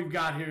don't know what we've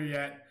got here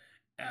yet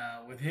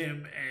with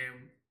him,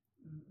 and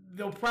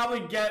they'll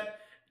probably get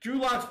 – Drew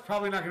Lock's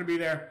probably not going to be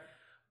there.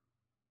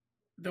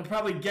 They'll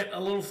probably get a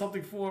little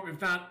something for him,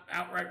 if not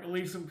outright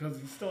release him because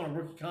he's still on a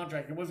rookie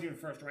contract. He wasn't even a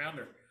first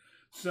rounder.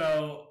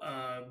 So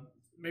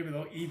maybe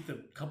they'll eat the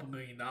couple $1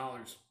 million.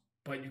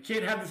 But you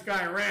can't have this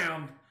guy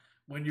around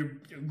when you're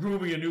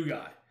grooming a new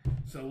guy.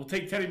 So we'll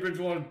take Teddy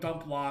Bridgewater,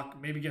 dump Lock,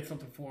 maybe get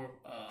something for him,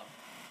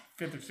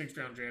 5th or 6th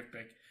round draft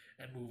pick,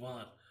 and move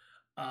on.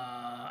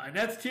 And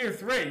that's Tier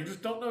 3. You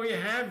just don't know what you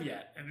have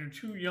yet. And they're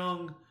too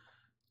young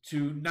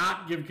to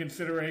not give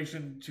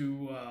consideration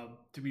to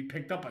be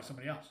picked up by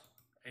somebody else.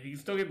 And you can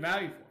still get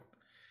value for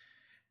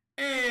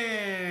them.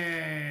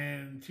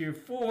 And Tier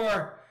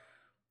 4...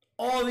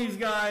 all these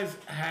guys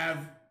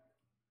have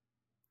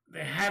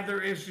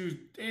their issues.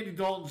 Andy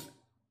Dalton's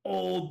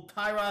old.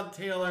 Tyrod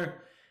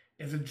Taylor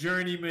is a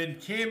journeyman.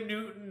 Cam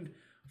Newton,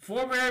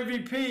 former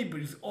MVP,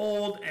 but he's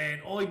old,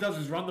 and all he does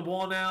is run the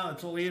ball now.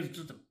 That's all he is,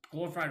 just a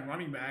glorified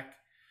running back.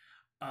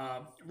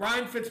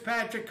 Ryan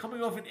Fitzpatrick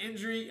coming off an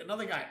injury.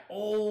 Another guy,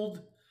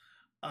 old.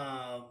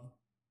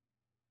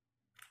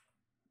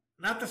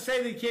 Not to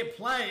say they can't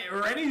play,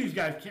 or any of these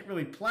guys can't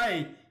really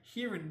play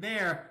here and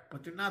there,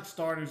 but they're not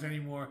starters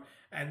anymore.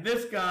 And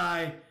this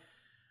guy,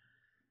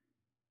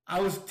 I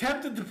was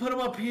tempted to put him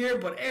up here,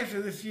 but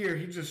after this year,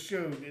 he just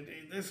showed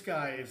this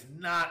guy is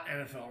not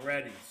NFL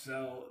ready.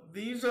 So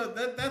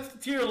that's the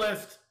tier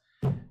list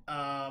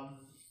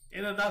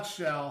in a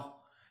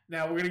nutshell.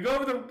 Now we're going to go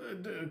over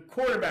the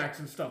quarterbacks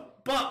and stuff,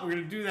 but we're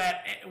going to do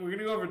that. We're going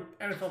to go over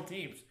NFL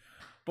teams,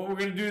 but we're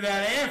going to do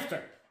that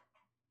after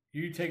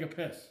you take a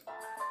piss.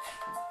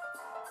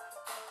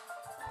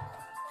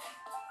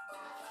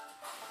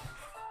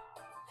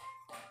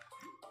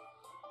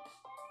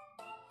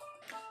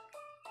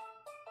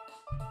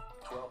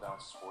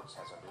 12-Ounce Sports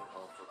has a new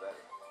home for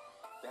betting.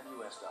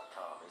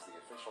 BetUS.com is the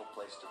official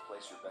place to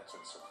place your bets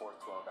and support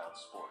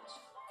 12-Ounce Sports.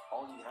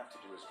 All you have to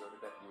do is go to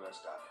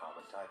BetUS.com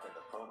and type in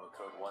the promo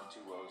code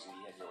 12OZ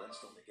and you'll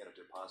instantly get a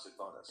deposit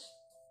bonus.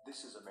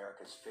 This is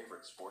America's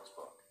favorite sports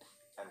book.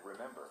 And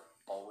remember,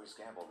 always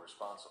gamble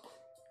responsibly.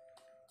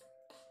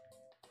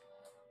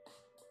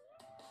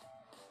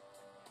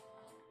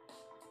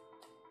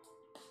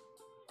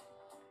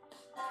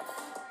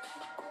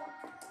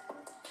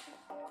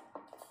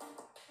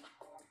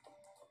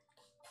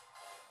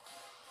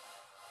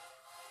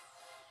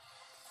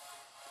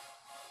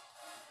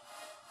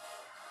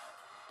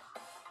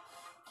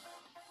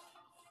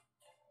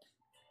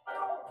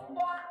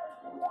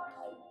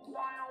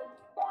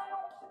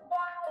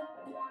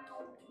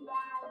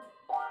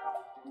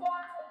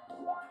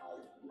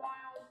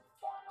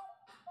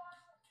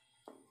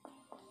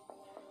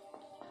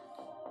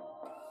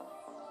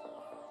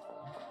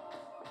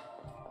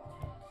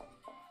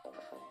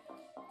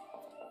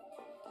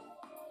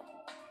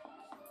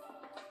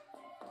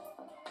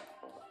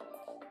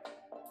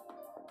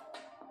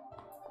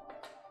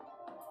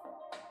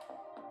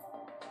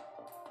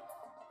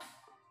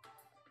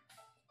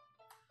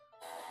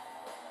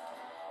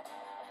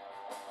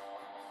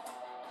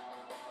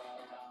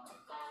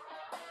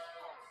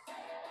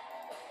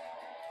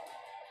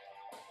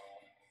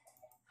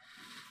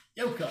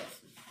 Yo, cuz.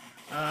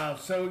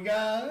 So we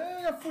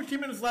got 14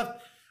 minutes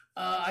left.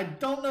 I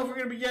don't know if we're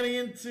going to be getting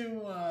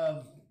into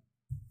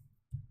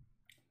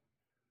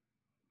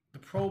the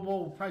Pro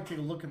Bowl. We'll probably take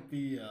a look at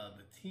the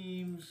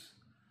teams.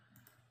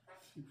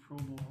 Let's see, Pro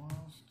Bowl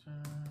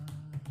roster.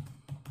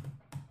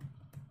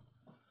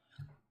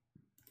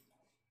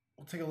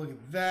 We'll take a look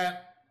at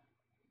that.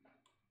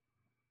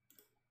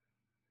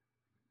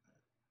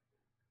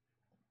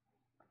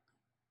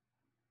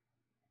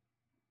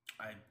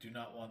 I do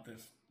not want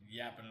this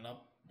yapping it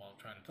up while I'm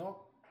trying to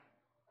talk.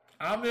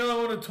 I'm the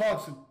only one who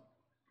talks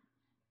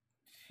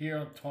here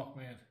on Talk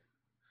Man.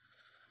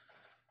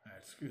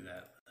 Alright, screw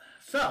that.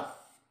 So,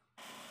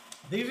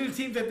 these are the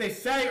teams that they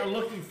say are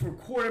looking for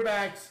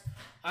quarterbacks.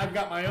 I've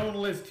got my own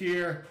list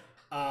here.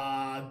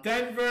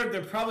 Denver,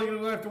 they're probably going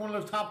to go after one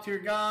of those top tier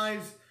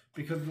guys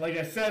because, like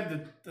I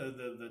said,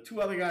 the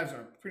two other guys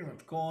are pretty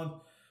much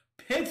gone.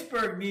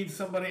 Pittsburgh needs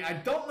somebody. I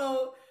don't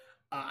know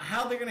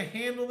how they're going to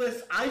handle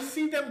this. I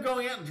see them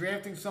going out and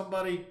drafting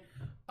somebody,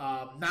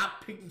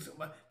 not picking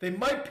somebody. They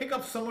might pick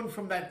up someone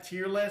from that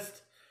tier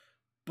list,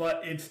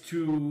 but it's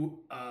to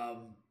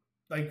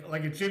like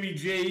a Jimmy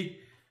G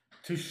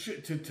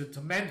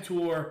to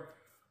mentor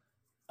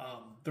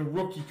the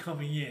rookie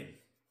coming in.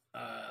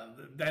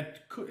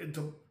 That's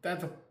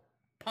a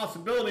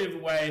possibility of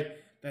the way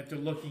that they're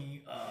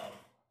looking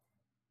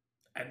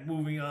at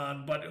moving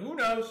on. But who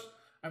knows?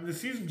 I mean, the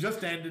season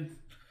just ended.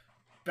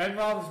 Ben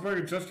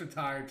Roethlisberger just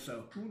retired,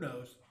 so who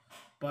knows?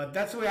 But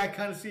that's the way I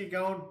kind of see it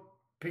going.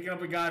 Picking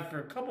up a guy for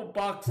a couple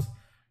bucks,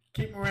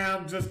 keep him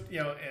around, just and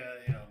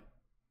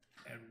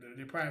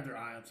they probably have their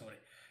eye on somebody.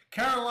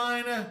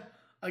 Carolina,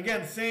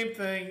 again, same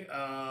thing.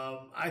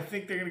 I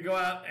think they're going to go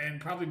out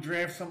and probably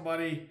draft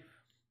somebody.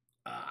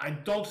 I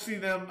don't see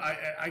them.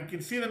 I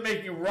can see them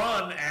making a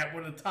run at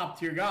one of the top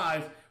tier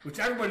guys, which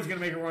everybody's going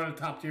to make a run at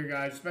top tier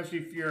guys, especially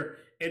if you're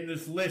in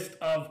this list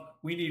of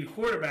we need a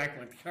quarterback,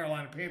 like the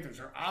Carolina Panthers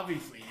are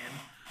obviously in.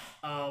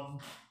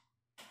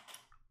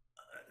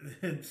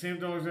 Sam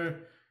Darnold's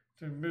are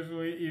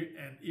miserably,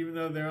 and even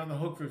though they're on the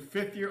hook for a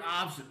fifth-year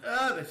option,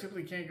 they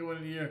simply can't go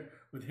in a year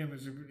with him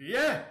as a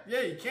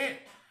you can't.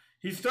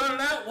 He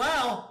started out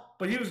well,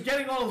 but he was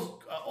getting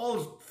all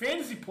his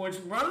fantasy points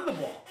from running the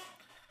ball.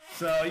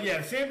 So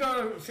yeah, Sam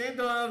Darnold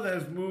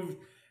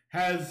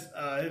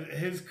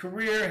his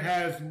career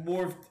has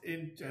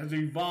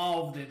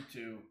evolved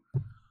into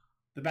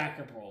the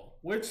backup role,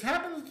 which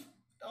happens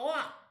a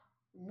lot,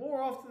 more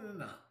often than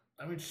not.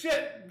 I mean,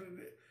 shit.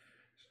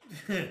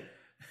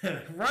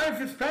 Ryan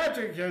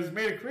Fitzpatrick has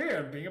made a career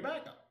of being a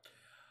backup.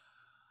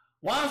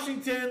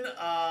 Washington,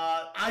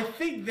 I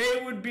think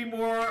they would be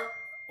more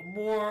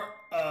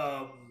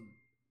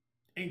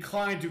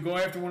inclined to go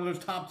after one of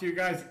those top tier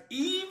guys,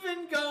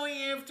 even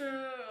going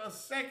after a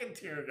second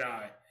tier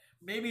guy,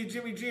 maybe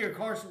Jimmy G or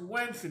Carson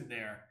Wentz in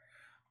there,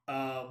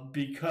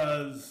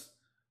 because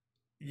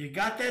you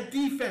got that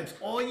defense.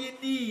 All you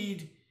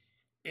need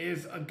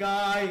is a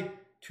guy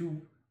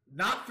to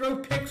not throw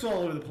picks all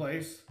over the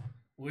place,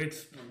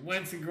 which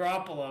Wentz and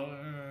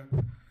Garoppolo,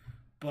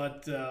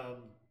 but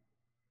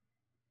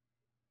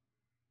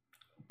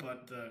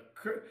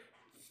Kirk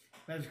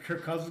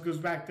Cousins goes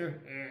back there.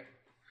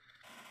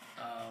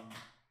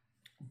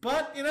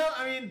 But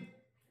Heineken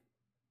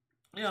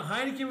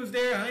was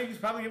there. Heineken's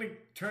probably going to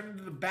turn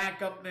into the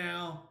backup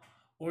now,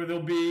 or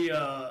there'll be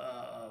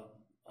a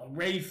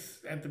race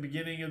at the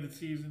beginning of the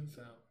season.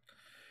 So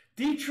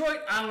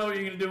Detroit, I don't know what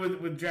you're going to do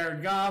with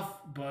Jared Goff,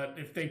 but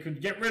if they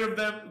could get rid of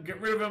him,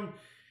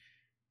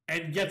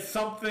 and get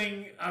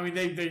something. I mean,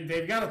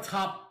 they've got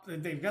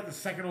they've got the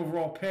second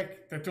overall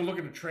pick that they're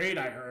looking to trade,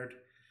 I heard.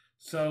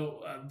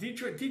 So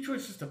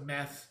Detroit's just a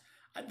mess.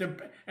 And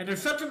they're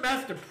such a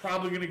mess, they're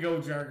probably going to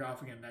go Jared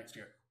Goff again next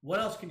year.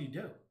 What else can you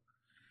do?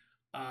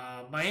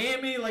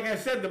 Miami, like I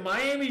said, the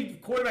Miami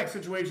quarterback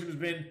situation has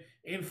been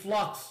in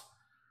flux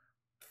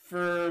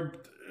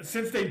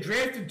since they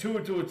drafted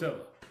Tua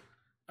Tagovailoa.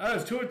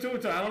 It's Tua. I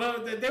don't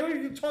know. They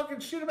were talking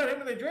shit about him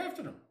when they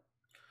drafted him.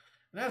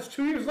 And that's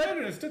 2 years later,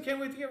 and I still can't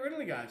wait to get rid of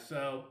the guy.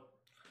 So,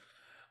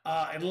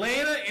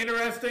 Atlanta,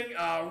 interesting.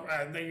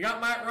 They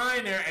got Matt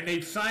Ryan there, and they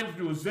signed him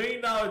to a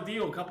 $1 zillion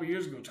deal a couple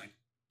years ago, which I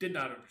did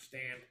not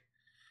understand.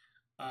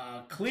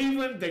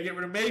 Cleveland, they get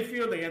rid of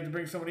Mayfield. They have to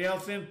bring somebody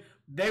else in.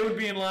 They would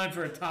be in line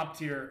for a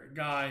top-tier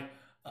guy,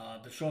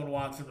 Deshaun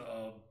Watson,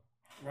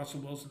 Russell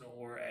Wilson,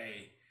 or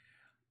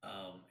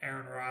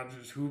Aaron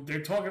Rodgers, who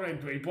they're talking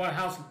about. He bought a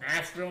house in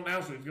Nashville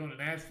now, so he's going to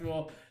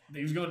Nashville.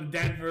 He's going to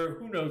Denver.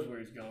 Who knows where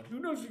he's going? Who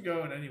knows if he's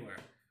going anywhere?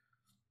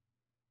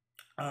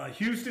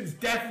 Houston's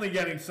definitely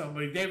getting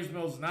somebody. Davis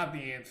Mills is not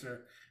the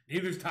answer.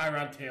 Neither is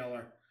Tyrod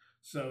Taylor.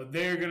 So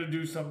they're going to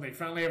do something. They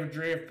finally have a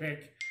draft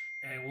pick,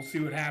 and we'll see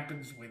what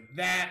happens with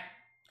that.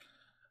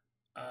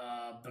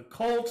 The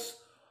Colts,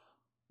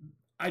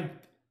 I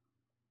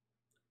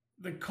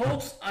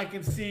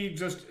can see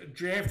just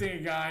drafting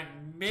a guy,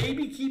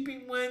 maybe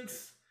keeping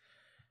Wentz,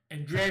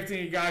 and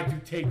drafting a guy to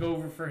take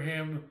over for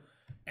him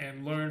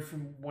and learn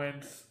from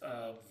Wentz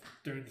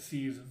during the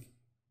season.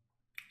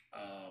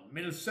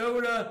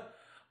 Minnesota,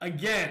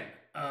 again,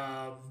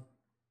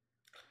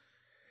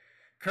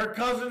 Kirk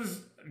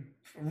Cousins,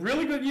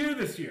 really good year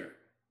this year.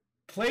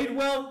 Played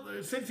well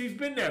since he's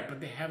been there, but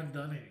they haven't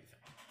done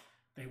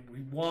anything.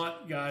 We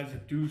want guys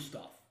that do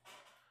stuff.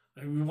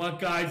 We want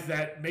guys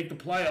that make the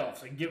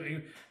playoffs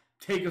and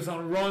take us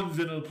on runs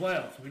into the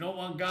playoffs. We don't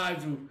want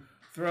guys who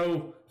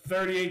throw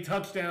 38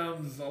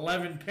 touchdowns,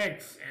 11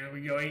 picks, and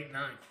we go 8-9.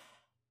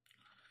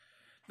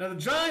 Now the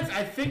Giants,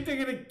 I think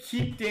they're going to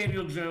keep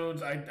Daniel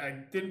Jones.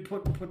 I didn't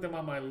put them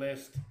on my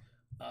list.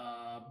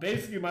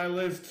 Basically, my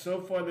list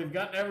so far, they've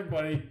gotten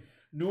everybody.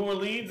 New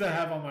Orleans, I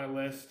have on my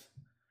list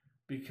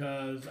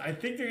because I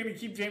think they're going to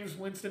keep Jameis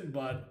Winston,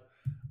 but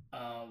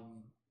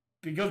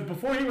because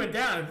before he went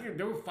down, I think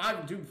they were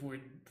 5-2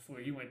 before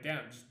he went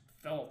down, just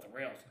fell off the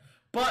rails.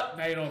 But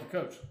now you don't have a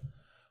coach.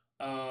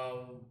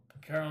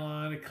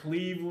 Carolina,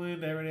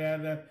 Cleveland, they already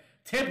had that.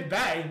 Tampa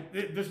Bay,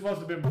 this must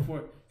have been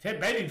before.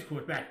 Tampa Bay needs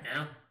quarterback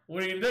now.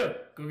 What are you going to do?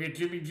 Go get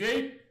Jimmy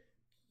G?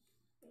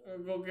 Or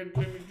go get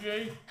Jimmy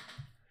G?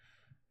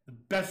 The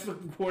best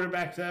looking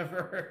quarterbacks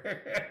ever.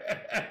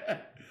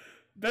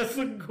 Best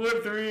looking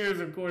 3 years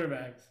of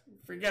quarterbacks.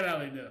 Forget how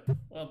they do.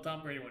 Well,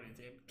 Tom Brady won a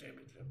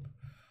championship.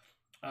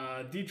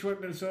 Detroit,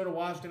 Minnesota,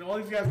 Washington. All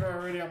these guys are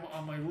already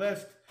on my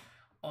list.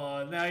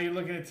 Now you're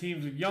looking at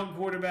teams with young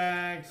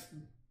quarterbacks.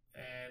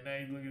 And now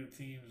you're looking at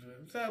teams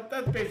with... So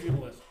that's basically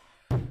the list.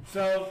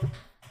 So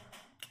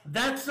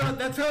that's how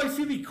I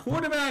see the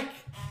quarterback...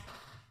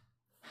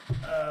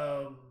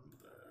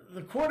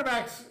 the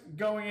quarterbacks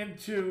going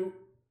into...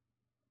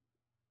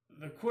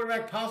 The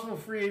quarterback, possible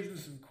free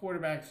agents and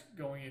quarterbacks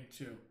going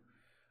into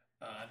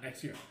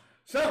next year.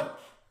 So,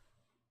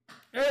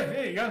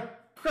 there you go.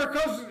 Kirk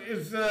Cousins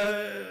is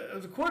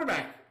a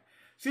quarterback.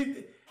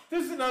 See,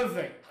 this is another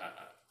thing.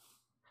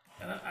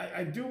 And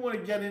I do want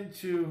to get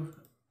into...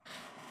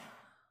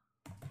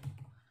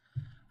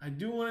 I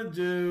do want to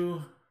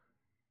do...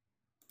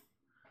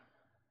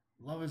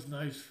 Love is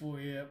Nice for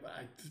you, but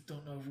I just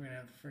don't know if we're going to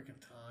have the freaking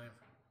time.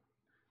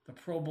 The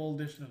Pro Bowl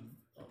edition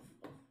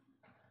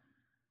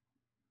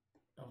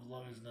of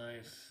Love is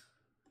Nice.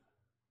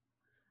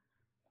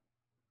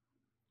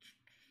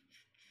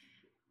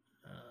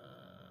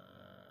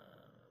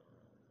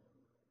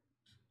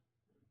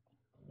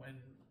 When?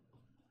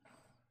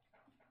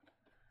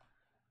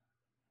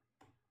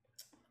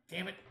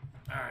 Damn it.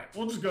 All right,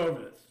 we'll just go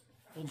over this.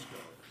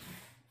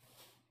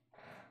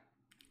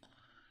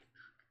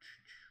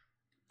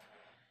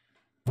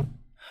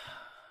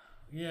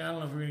 Yeah, I don't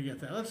know if we're going to get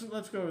that.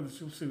 Let's go over this.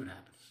 We'll see what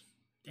happens.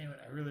 Damn it,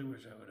 I really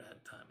wish I would have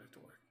had time after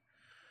work.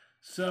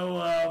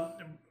 So,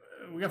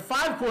 we got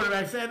 5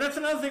 quarterbacks there. That's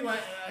another thing I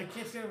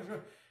can't stand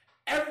it.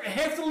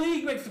 Half the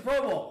league makes the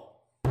Pro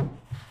Bowl.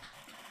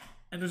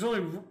 And there's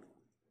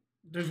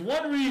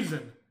one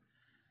reason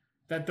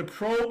that the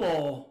Pro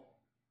Bowl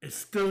is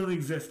still in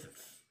existence.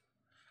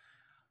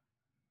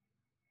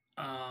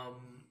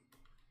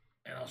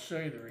 And I'll show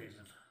you the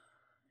reason.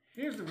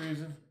 Here's the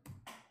reason.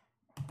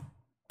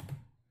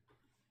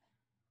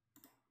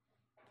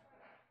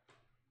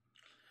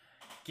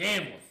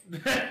 Gambling.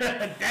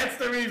 That's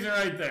the reason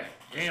right there.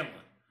 Gambling.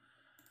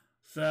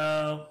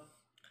 So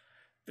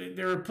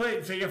they were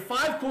playing. So you have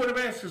 5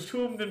 quarterbacks because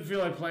 2 of them didn't feel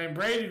like playing.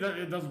 Brady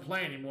doesn't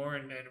play anymore,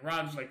 and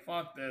Rodgers like,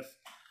 fuck this.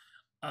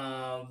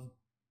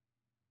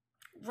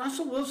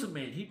 Russell Wilson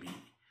made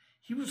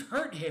he was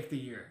hurt half the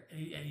year, and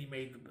he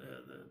made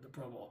the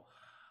Pro Bowl.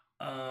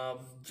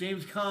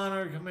 James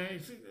Conner,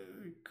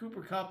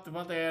 Cooper Kupp,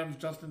 Devontae Adams,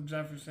 Justin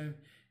Jefferson,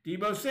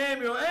 Deebo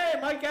Samuel. Hey,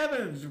 Mike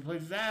Evans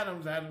replaces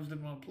Adams. Adams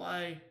didn't want to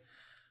play.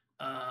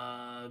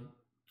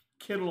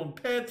 Kittle and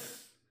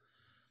Pitts.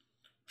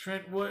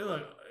 Trent Wood.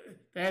 Look,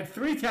 they had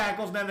 3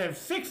 tackles. Now they have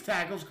 6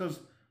 tackles because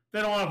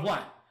they don't want to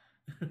play.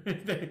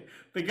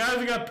 The guys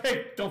who got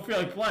picked don't feel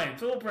like playing,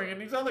 so we'll bring in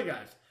these other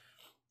guys.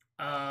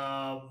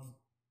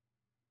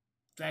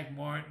 Zach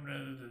Martin.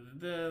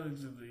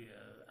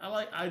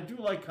 I do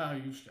like Kyle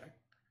Juszczyk.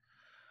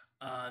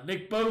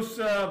 Nick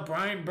Bosa,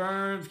 Brian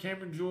Burns,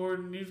 Cameron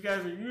Jordan. These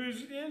guys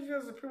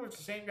are pretty much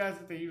the same guys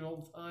that they use all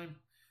the time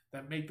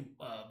that make the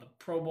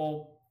Pro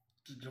Bowl.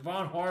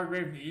 Javon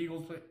Hargrave from the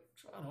Eagles play.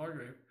 Javon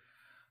Hargrave.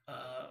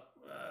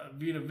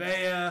 Vita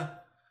Vea,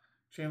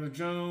 Chandler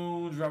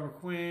Jones, Robert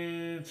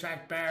Quinn,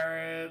 Shaq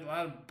Barrett. A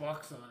lot of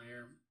Bucks on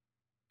here.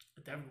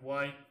 Devin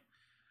White,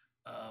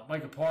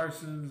 Micah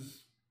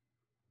Parsons,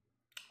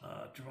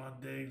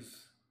 Javon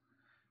Diggs,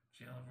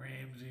 Jalen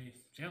Ramsey.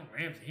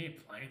 He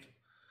ain't playing.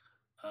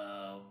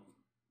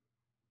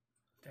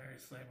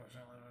 Darius Slay,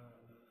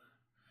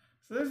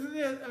 so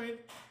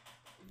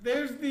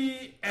there's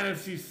the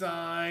NFC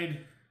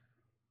side.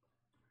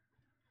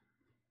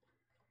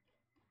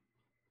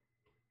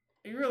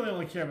 You really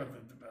only care about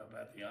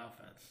the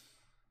offense.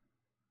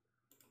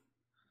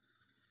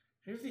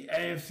 Here's the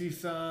AFC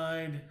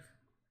side.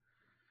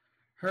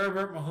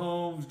 Herbert,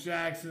 Mahomes,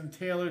 Jackson,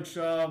 Taylor,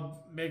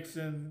 Chubb,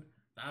 Mixon,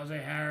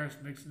 Najee Harris.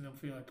 Mixon don't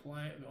feel like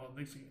playing. Well,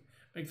 Mixon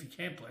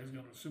can't play. He's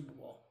going to the Super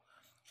Bowl.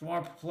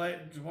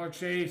 Jamar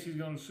Chase, he's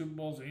going to the Super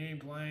Bowl, so he ain't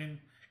playing.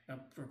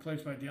 Got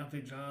replaced by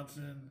Deontay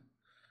Johnson.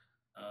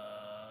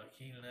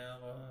 Keenan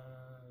Allen.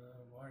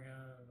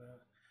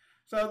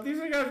 So these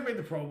are the guys who made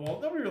the Pro Bowl.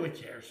 Nobody really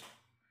cares.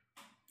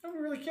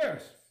 Nobody really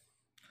cares.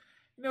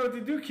 You know what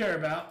they do care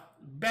about?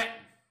 Bet.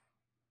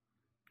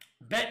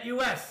 Bet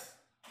US.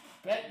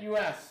 Bet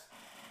US.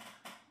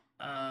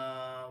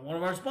 One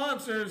of our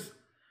sponsors.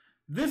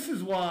 This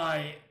is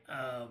why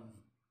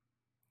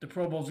the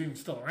Pro Bowl's even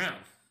still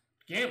around.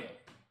 Gamble.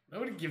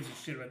 Nobody gives a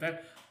shit about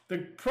that. The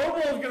Pro Bowl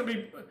is going to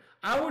be.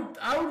 I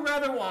would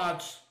rather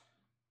watch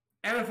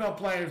NFL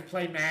players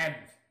play Madden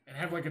and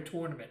have like a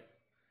tournament,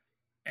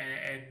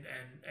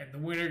 and the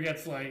winner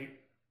gets like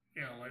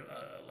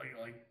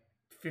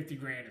 50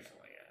 grand or something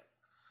like that.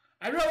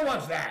 I'd rather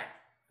watch that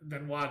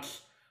than watch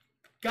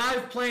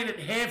guys playing at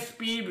half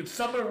speed with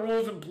some of the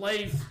rules in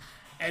place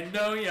and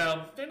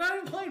they're not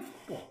even playing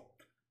football.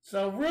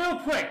 So real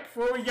quick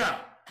before we go,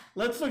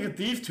 let's look at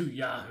these two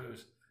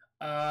yahoos.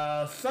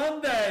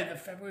 Sunday, the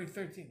February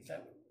 13th.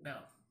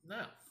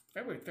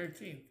 February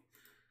 13th.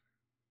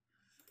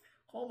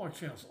 Hallmark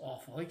Channel's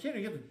awful. They can't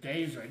even get the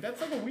days right.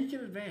 That's like a week in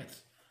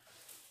advance.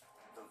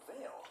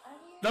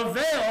 The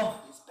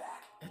Veil is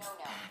back. It's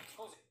back.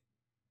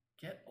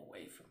 Get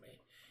away from me.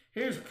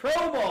 Here's Pro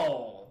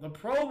Bowl. The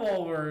Pro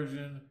Bowl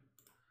version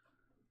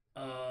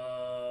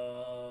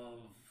of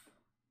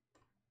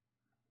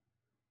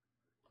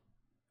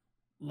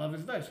Love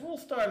is Nice. We'll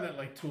start at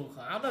like 2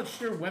 o'clock. I'm not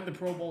sure when the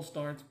Pro Bowl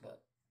starts,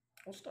 but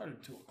we'll start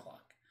at 2 o'clock.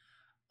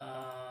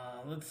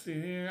 Let's see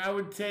here. I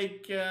would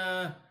take,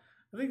 I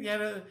think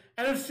the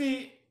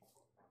NFC,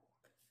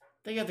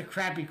 they got the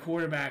crappy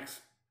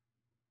quarterbacks.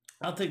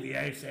 I'll take the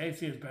AFC.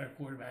 AFC has better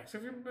quarterbacks.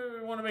 If you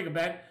want to make a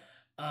bet,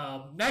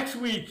 next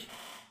week,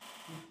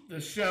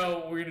 the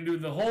show, we're going to do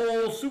the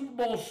whole Super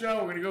Bowl show.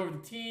 We're going to go over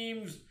the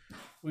teams.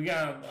 We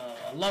got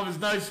a Love is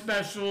Nice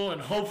special, and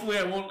hopefully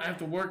I won't have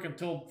to work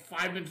until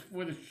 5 minutes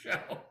before the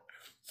show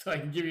so I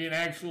can give you an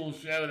actual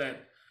show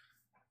that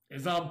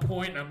is on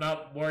point and I'm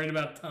not worried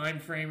about time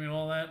frame and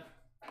all that.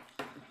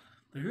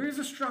 There is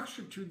a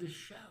structure to this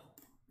show.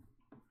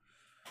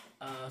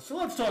 So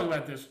let's talk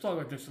about this. Let's talk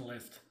about this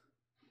list.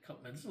 A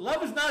couple minutes.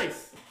 Love is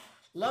Nice.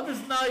 Love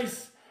is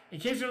Nice. In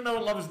case you don't know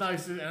what Love is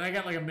Nice is, and I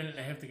got like a minute and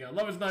a half to go.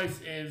 Love is Nice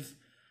is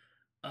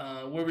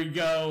where we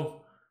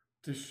go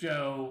to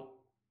show.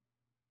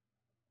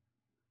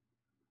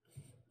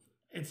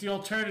 It's the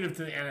alternative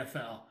to the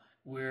NFL,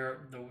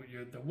 where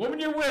the woman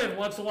you're with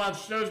wants to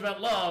watch shows about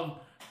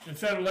love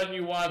instead of letting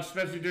you watch,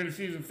 especially during the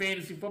season,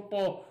 fantasy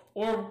football,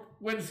 or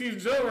when the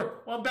season's over,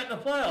 while betting the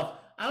playoffs.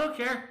 I don't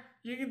care.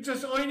 You can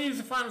just, all you need is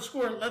the final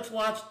score. Let's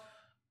watch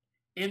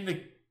in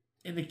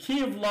the key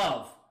of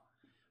love.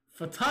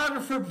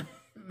 Photographer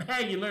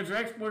Maggie learns her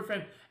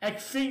ex-boyfriend,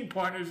 ex-singing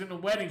partners in the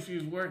wedding she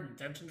was working.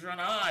 Tensions run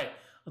high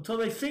until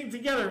they sing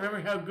together,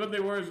 remembering how good they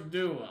were as a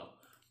duo.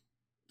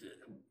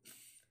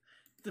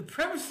 The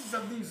premises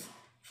of these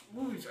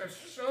movies are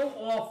so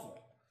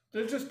awful.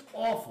 They're just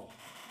awful.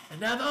 And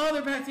now,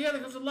 they're back together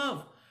because of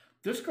love.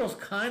 This girl's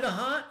kind of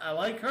hot. I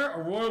like her,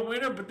 a royal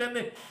winner. But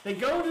then they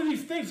go into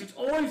these things.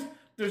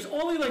 There's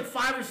only like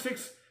 5 or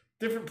 6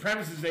 different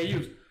premises they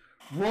use.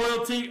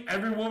 Royalty,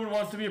 every woman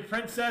wants to be a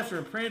princess or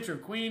a prince or a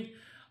queen.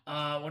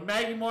 When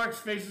Maggie Marks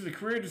faces a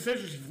career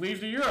decision, she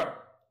flees to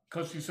Europe.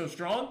 Because she's so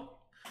strong,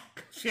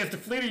 she has to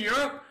flee to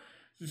Europe.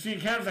 So she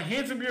encounters a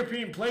handsome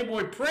European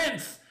playboy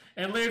prince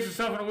and lands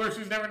herself in a world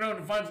she's never known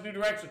and finds a new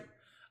direction.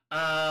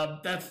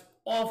 That's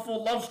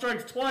awful. Love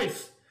strikes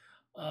twice.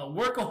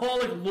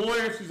 Workaholic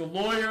lawyer, she's a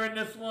lawyer in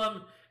this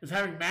one, is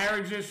having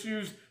marriage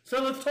issues.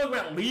 So let's talk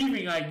about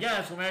leaving, I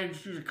guess. When Maggie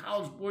chooses a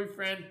college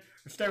boyfriend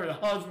or stay with a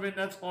husband,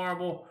 that's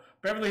horrible.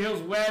 Beverly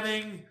Hills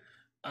Wedding,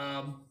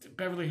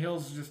 Beverly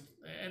Hills just,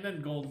 and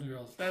then Golden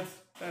Girls. That's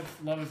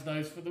Love is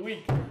Nice for the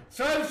week.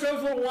 Sorry, the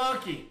show's a little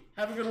wonky.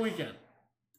 Have a good weekend.